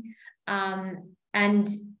well-being. And,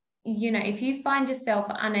 you know, if you find yourself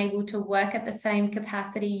unable to work at the same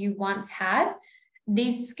capacity you once had,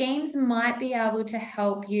 these schemes might be able to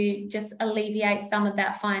help you just alleviate some of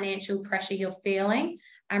that financial pressure you're feeling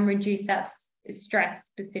and reduce that stress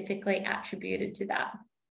specifically attributed to that.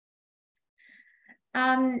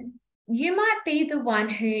 You might be the one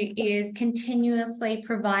who is continuously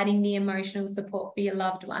providing the emotional support for your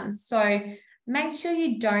loved ones. So make sure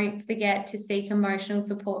you don't forget to seek emotional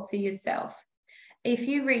support for yourself. If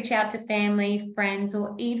you reach out to family, friends,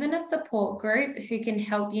 or even a support group who can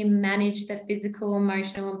help you manage the physical,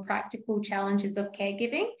 emotional, and practical challenges of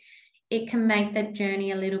caregiving, it can make that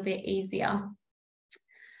journey a little bit easier.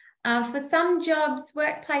 For some jobs,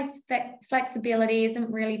 workplace flexibility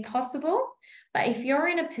isn't really possible, but if you're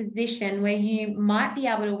in a position where you might be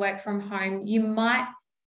able to work from home, you might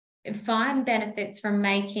find benefits from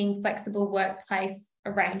making flexible workplace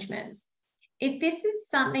arrangements. If this is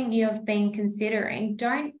something you have been considering,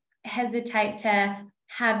 don't hesitate to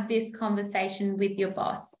have this conversation with your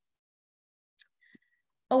boss.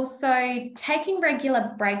 Also, taking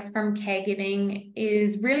regular breaks from caregiving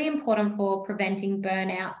is really important for preventing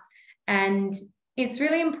burnout. And it's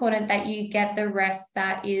really important that you get the rest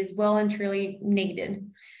that is well and truly needed.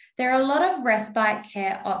 There are a lot of respite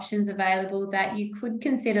care options available that you could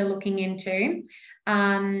consider looking into.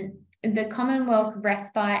 The Commonwealth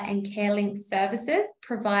Respite and CareLink services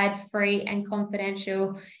provide free and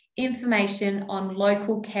confidential information on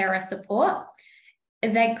local carer support.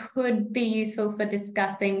 They could be useful for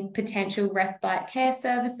discussing potential respite care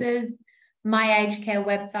services. My Aged Care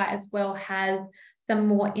website as well has some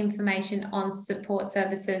more information on support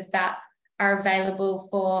services that are available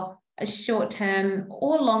for a short-term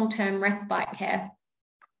or long-term respite care.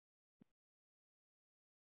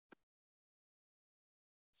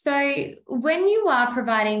 So when you are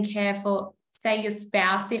providing care for, say, your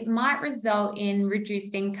spouse, it might result in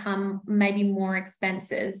reduced income, maybe more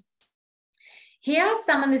expenses. Here are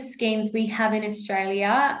some of the schemes we have in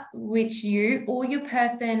Australia, which you or your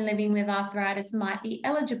person living with arthritis might be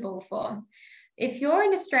eligible for. If you're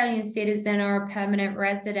an Australian citizen or a permanent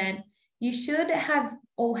resident, you should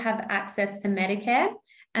all have access to Medicare.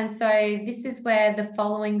 And so this is where the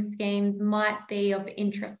following schemes might be of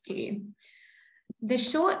interest to you. The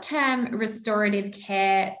short-term restorative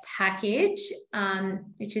care package,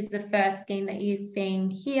 which is the first scheme that you're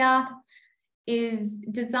seeing here, is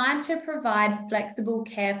designed to provide flexible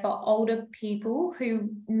care for older people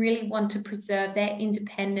who really want to preserve their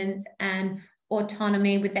independence and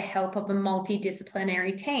autonomy with the help of a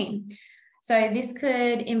multidisciplinary team. So this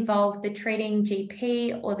could involve the treating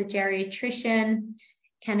GP or the geriatrician,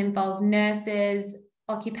 can involve nurses,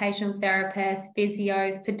 occupational therapists,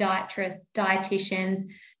 physios, podiatrists, dietitians.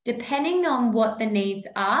 Depending on what the needs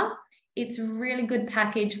are, it's a really good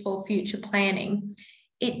package for future planning.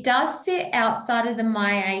 It does sit outside of the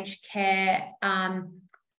My Aged Care home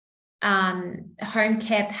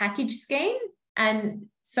care package scheme, and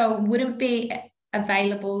so it wouldn't be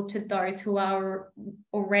available to those who are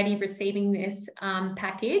already receiving this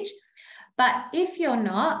package. But if you're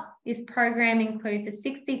not, this program includes a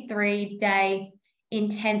 63-day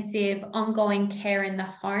intensive ongoing care in the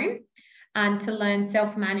home to learn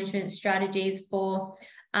self-management strategies for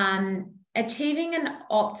achieving an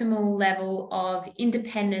optimal level of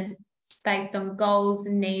independence based on goals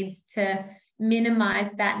and needs to minimize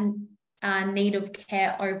that need of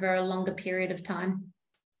care over a longer period of time.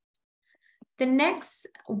 The next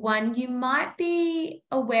one you might be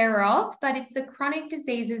aware of, but it's the Chronic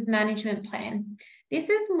Diseases Management Plan. This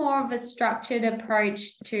is more of a structured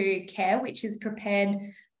approach to care, which is prepared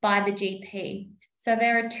by the GP. So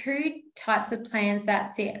there are two types of plans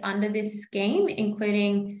that sit under this scheme,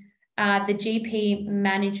 including the GP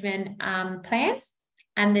management plans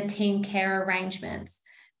and the team care arrangements.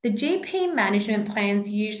 The GP management plans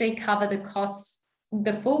usually cover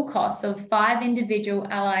the full costs of 5 individual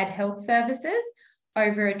allied health services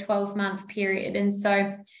over a 12-month period. And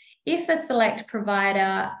so if a select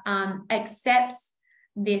provider accepts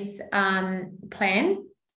this plan,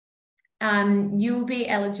 you'll be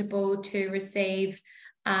eligible to receive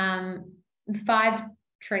 5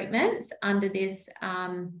 treatments under this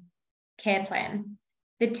care plan.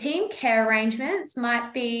 The team care arrangements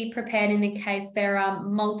might be prepared in the case there are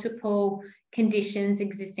multiple conditions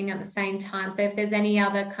existing at the same time. So if there's any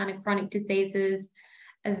other kind of chronic diseases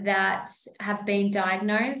that have been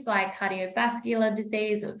diagnosed, like cardiovascular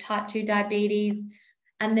disease or type 2 diabetes,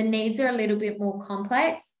 and the needs are a little bit more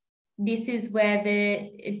complex. This is where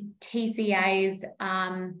the TCAs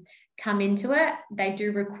come into it. They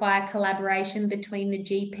do require collaboration between the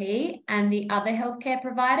GP and the other healthcare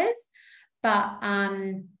providers, but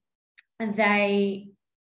they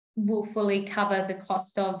will fully cover the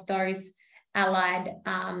cost of those allied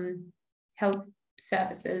health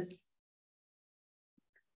services.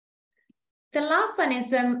 The last one is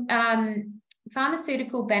the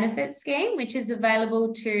pharmaceutical benefit scheme, which is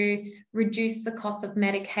available to reduce the cost of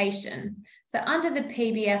medication. So under the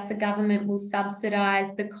PBS, the government will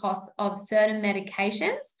subsidise the cost of certain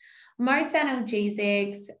medications. Most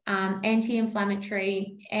analgesics,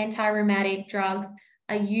 anti-inflammatory, anti-rheumatic drugs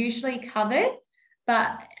are usually covered,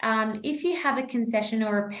 but if you have a concession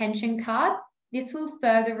or a pension card, this will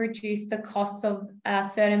further reduce the costs of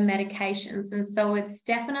certain medications. And so it's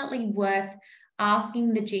definitely worth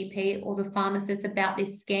asking the GP or the pharmacist about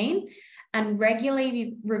this scheme and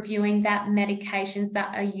regularly reviewing that medications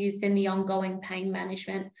that are used in the ongoing pain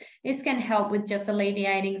management. This can help with just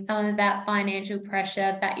alleviating some of that financial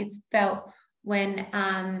pressure that is felt when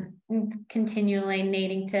continually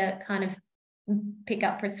needing to kind of pick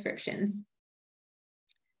up prescriptions.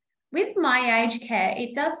 With My Aged Care,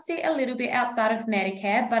 it does sit a little bit outside of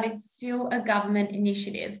Medicare, but it's still a government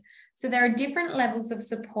initiative. So there are different levels of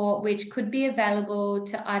support which could be available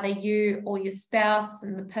to either you or your spouse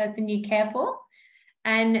and the person you care for,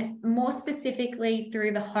 and more specifically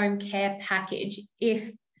through the home care package if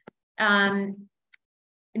the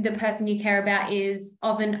person you care about is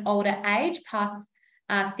of an older age, past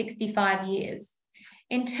 65 years.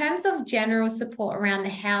 In terms of general support around the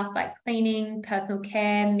house, like cleaning, personal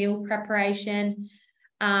care, meal preparation,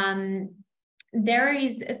 there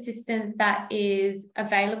is assistance that is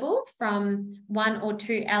available from 1 or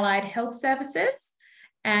 2 allied health services.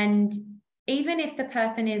 And even if the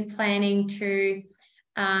person is planning to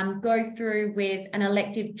go through with an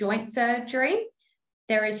elective joint surgery,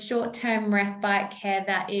 there is short-term respite care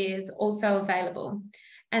that is also available.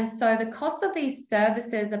 And so the cost of these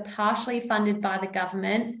services are partially funded by the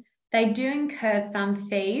government. They do incur some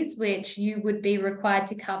fees, which you would be required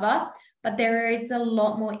to cover, but there is a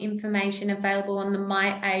lot more information available on the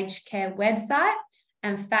My Aged Care website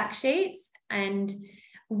and fact sheets. And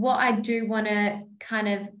what I do want to kind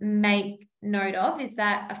of make note of is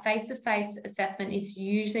that a face-to-face assessment is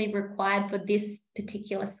usually required for this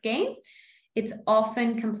particular scheme. It's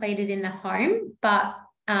often completed in the home, but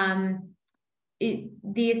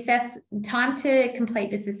the time to complete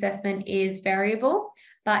this assessment is variable,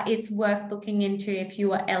 but it's worth looking into if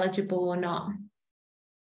you are eligible or not.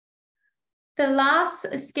 The last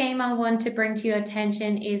scheme I want to bring to your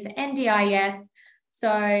attention is NDIS.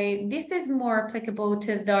 So this is more applicable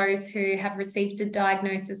to those who have received a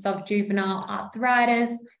diagnosis of juvenile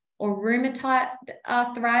arthritis or rheumatoid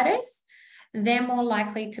arthritis. They're more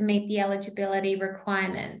likely to meet the eligibility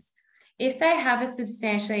requirements. If they have a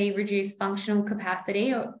substantially reduced functional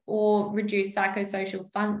capacity or reduced psychosocial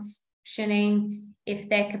functioning, if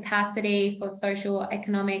their capacity for social or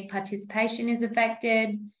economic participation is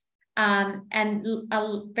affected, and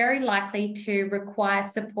are very likely to require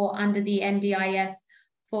support under the NDIS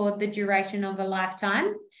for the duration of a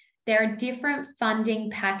lifetime, there are different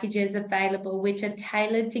funding packages available which are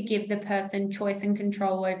tailored to give the person choice and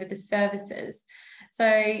control over the services.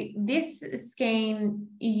 So this scheme,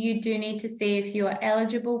 you do need to see if you are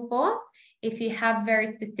eligible for. If you have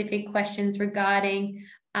very specific questions regarding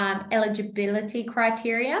eligibility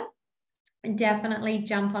criteria, definitely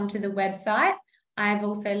jump onto the website. I've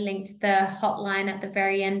also linked the hotline at the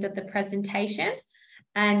very end of the presentation.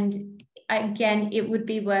 And again, it would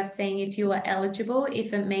be worth seeing if you are eligible,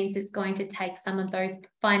 if it means it's going to take some of those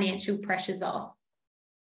financial pressures off.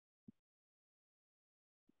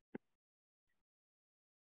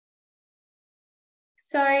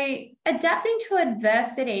 So adapting to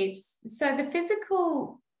adversity. So the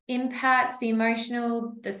physical impacts, the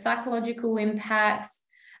emotional, the psychological impacts,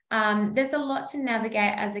 there's a lot to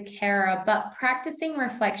navigate as a carer, but practicing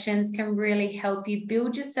reflections can really help you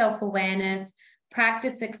build your self-awareness,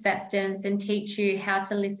 practice acceptance, and teach you how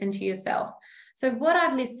to listen to yourself. So what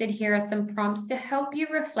I've listed here are some prompts to help you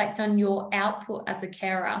reflect on your output as a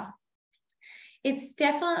carer. It's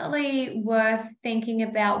definitely worth thinking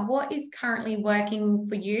about what is currently working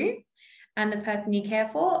for you and the person you care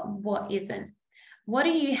for, what isn't. What are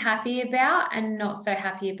you happy about and not so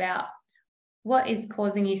happy about? What is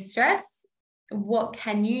causing you stress? What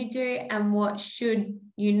can you do and what should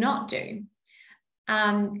you not do?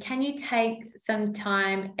 Can you take some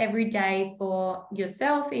time every day for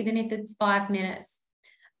yourself, even if it's 5 minutes?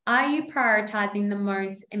 Are you prioritizing the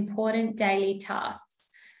most important daily tasks?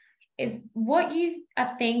 Is what you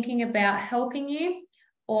are thinking about helping you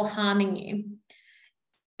or harming you?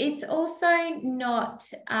 It's also not,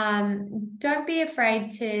 don't be afraid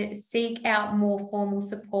to seek out more formal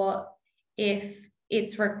support if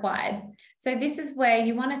it's required. So this is where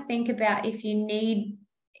you want to think about if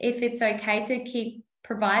it's okay to keep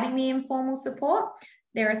providing the informal support.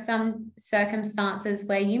 There are some circumstances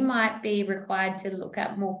where you might be required to look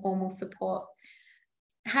at more formal support.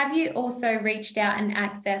 Have you also reached out and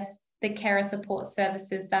accessed the carer support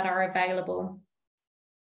services that are available?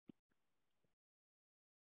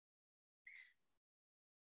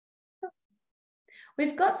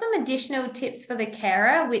 We've got some additional tips for the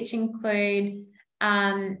carer, which include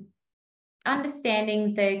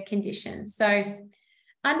understanding the condition. So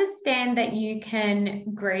understand that you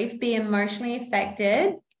can grieve, be emotionally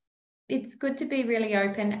affected. It's good to be really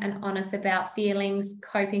open and honest about feelings,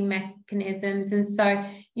 coping mechanisms. And so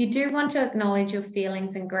you do want to acknowledge your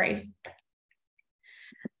feelings and grief.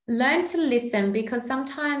 Learn to listen, because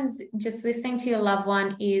sometimes just listening to your loved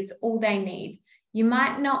one is all they need. You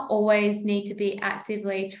might not always need to be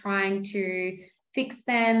actively trying to fix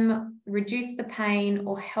them, reduce the pain,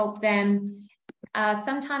 or help them.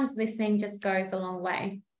 Sometimes listening just goes a long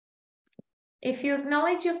way. If you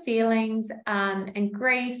acknowledge your feelings and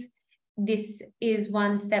grief, this is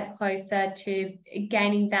one step closer to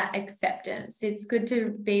gaining that acceptance. It's good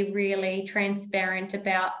to be really transparent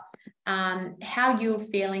about how you're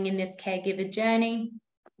feeling in this caregiver journey.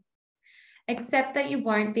 Accept that you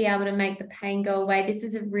won't be able to make the pain go away. This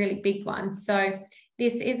is a really big one. So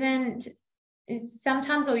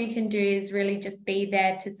sometimes all you can do is really just be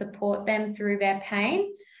there to support them through their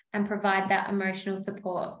pain and provide that emotional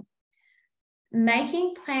support.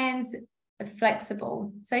 Making plans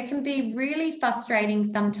flexible. So it can be really frustrating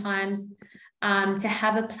sometimes to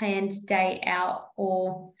have a planned day out,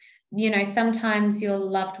 or sometimes your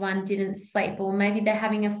loved one didn't sleep, or maybe they're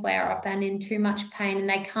having a flare up and in too much pain and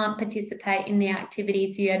they can't participate in the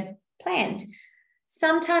activities you had planned.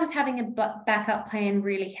 Sometimes having a backup plan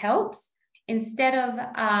really helps. Instead of,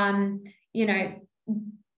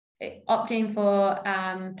 opting for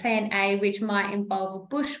plan A, which might involve a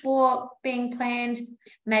bushwalk being planned,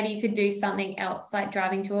 maybe you could do something else like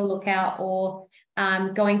driving to a lookout or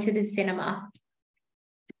going to the cinema.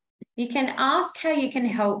 You can ask how you can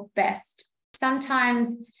help best.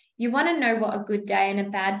 Sometimes you want to know what a good day and a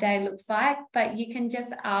bad day looks like, but you can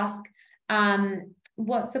just ask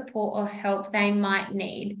what support or help they might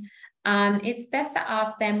need. It's best to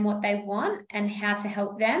ask them what they want and how to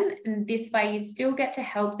help them. And this way you still get to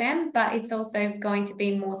help them, but it's also going to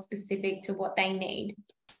be more specific to what they need.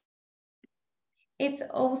 It's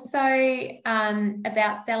also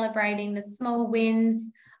about celebrating the small wins.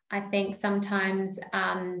 I think sometimes,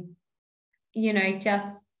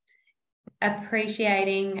 just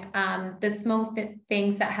appreciating the small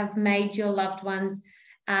things that have made your loved one's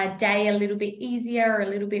day a little bit easier or a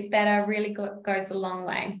little bit better really goes a long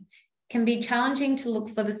way. Can be challenging to look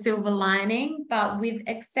for the silver lining, but with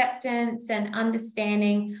acceptance and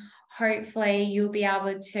understanding, hopefully you'll be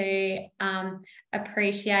able to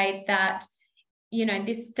appreciate that,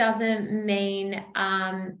 this doesn't mean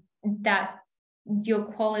that your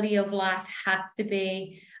quality of life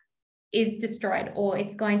is destroyed or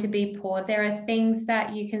it's going to be poor. There are things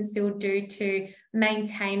that you can still do to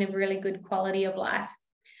maintain a really good quality of life.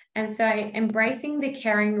 And so embracing the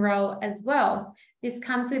caring role as well. This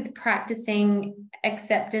comes with practicing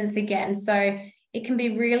acceptance again. So it can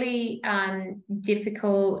be really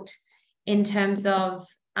difficult in terms of,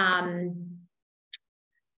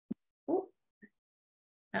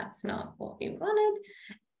 that's not what we wanted.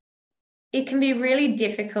 It can be really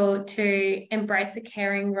difficult to embrace a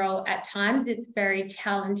caring role at times. It's very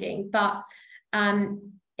challenging, but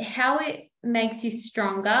how it makes you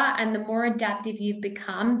stronger and the more adaptive you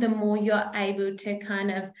become, the more you're able to kind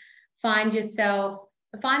of find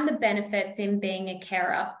the benefits in being a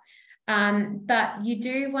carer. But you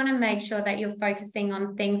do want to make sure that you're focusing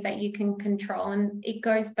on things that you can control. And it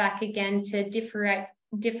goes back again to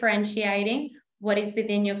differentiating what is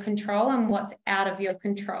within your control and what's out of your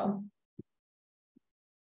control.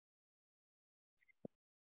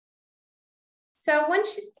 So I want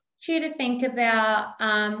you to think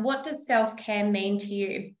about what does self-care mean to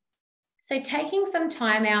you? So taking some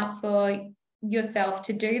time out for yourself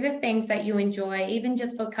to do the things that you enjoy, even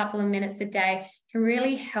just for a couple of minutes a day, can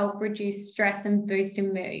really help reduce stress and boost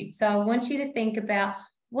your mood. So I want you to think about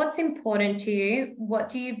what's important to you, what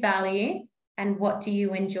do you value, and what do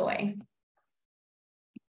you enjoy?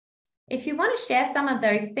 If you want to share some of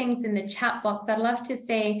those things in the chat box, I'd love to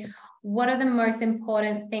see what are the most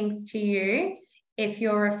important things to you if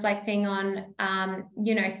you're reflecting on,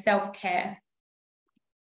 self-care?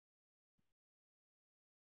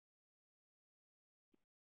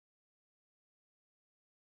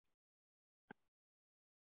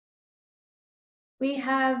 We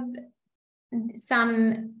have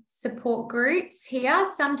some support groups here.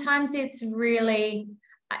 Sometimes it really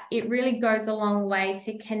goes a long way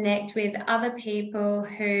to connect with other people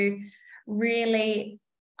who really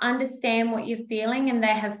understand what you're feeling and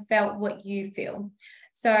they have felt what you feel.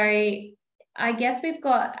 So I guess we've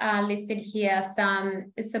got listed here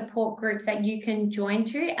some support groups that you can join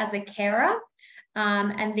to as a carer.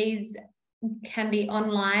 And these can be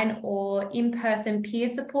online or in-person peer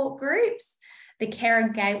support groups. The Carer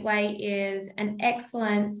Gateway is an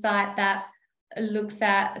excellent site that looks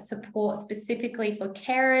at support specifically for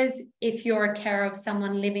carers. If you're a carer of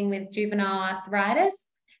someone living with juvenile arthritis,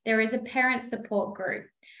 there is a parent support group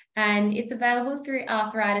and it's available through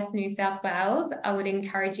Arthritis New South Wales. I would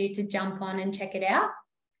encourage you to jump on and check it out.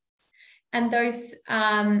 And those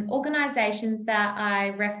organisations that I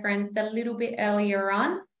referenced a little bit earlier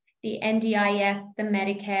on, the NDIS, the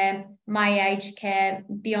Medicare, My Aged Care,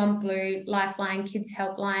 Beyond Blue, Lifeline, Kids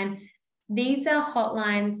Helpline. These are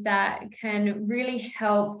hotlines that can really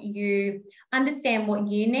help you understand what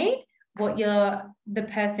you need, what the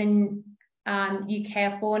person you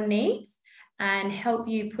care for needs, and help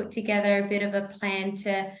you put together a bit of a plan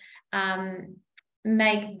to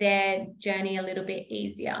make their journey a little bit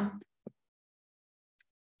easier.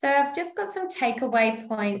 So I've just got some takeaway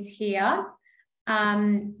points here. As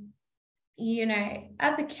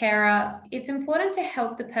a carer, it's important to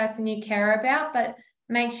help the person you care about, but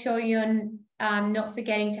make sure you're not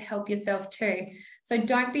forgetting to help yourself too. So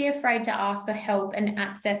don't be afraid to ask for help and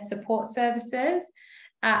access support services.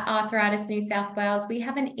 At Arthritis New South Wales, we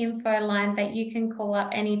have an info line that you can call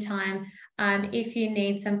up anytime if you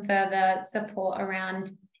need some further support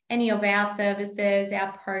around any of our services,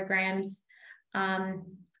 our programs,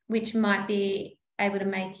 which might be able to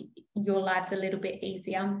make your lives a little bit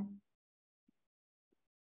easier.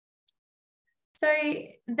 So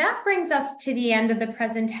that brings us to the end of the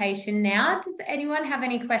presentation now. Does anyone have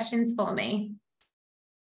any questions for me?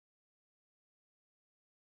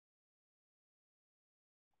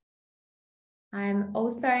 I'm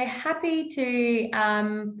also happy to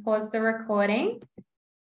pause the recording.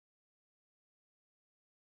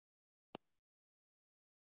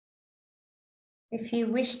 If you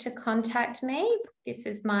wish to contact me, this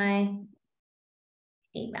is my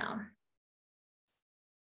email.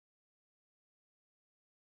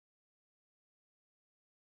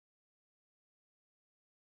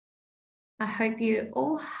 I hope you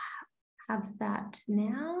all have that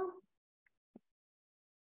now.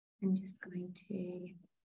 I'm just going to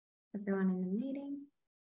everyone in the meeting.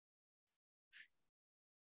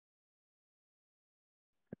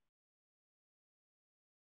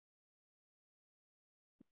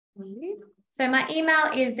 So my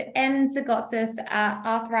email is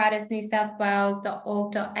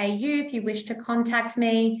mzagotzis@arthritisnewsouthwales.org.au. If you wish to contact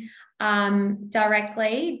me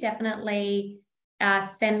directly, definitely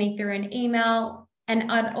send me through an email.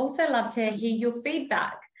 And I'd also love to hear your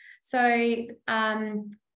feedback. So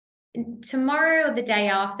tomorrow or the day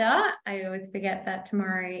after, I always forget that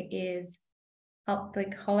tomorrow is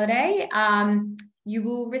public holiday, you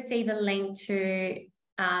will receive a link to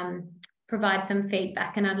provide some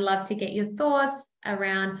feedback, and I'd love to get your thoughts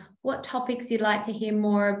around what topics you'd like to hear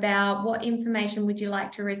more about, what information would you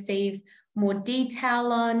like to receive more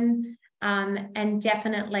detail on, and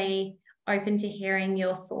definitely open to hearing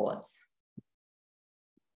your thoughts.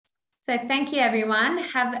 So thank you, everyone.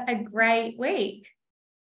 Have a great week.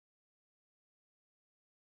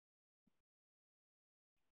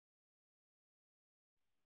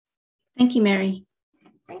 Thank you, Mary.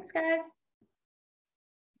 Thanks, guys.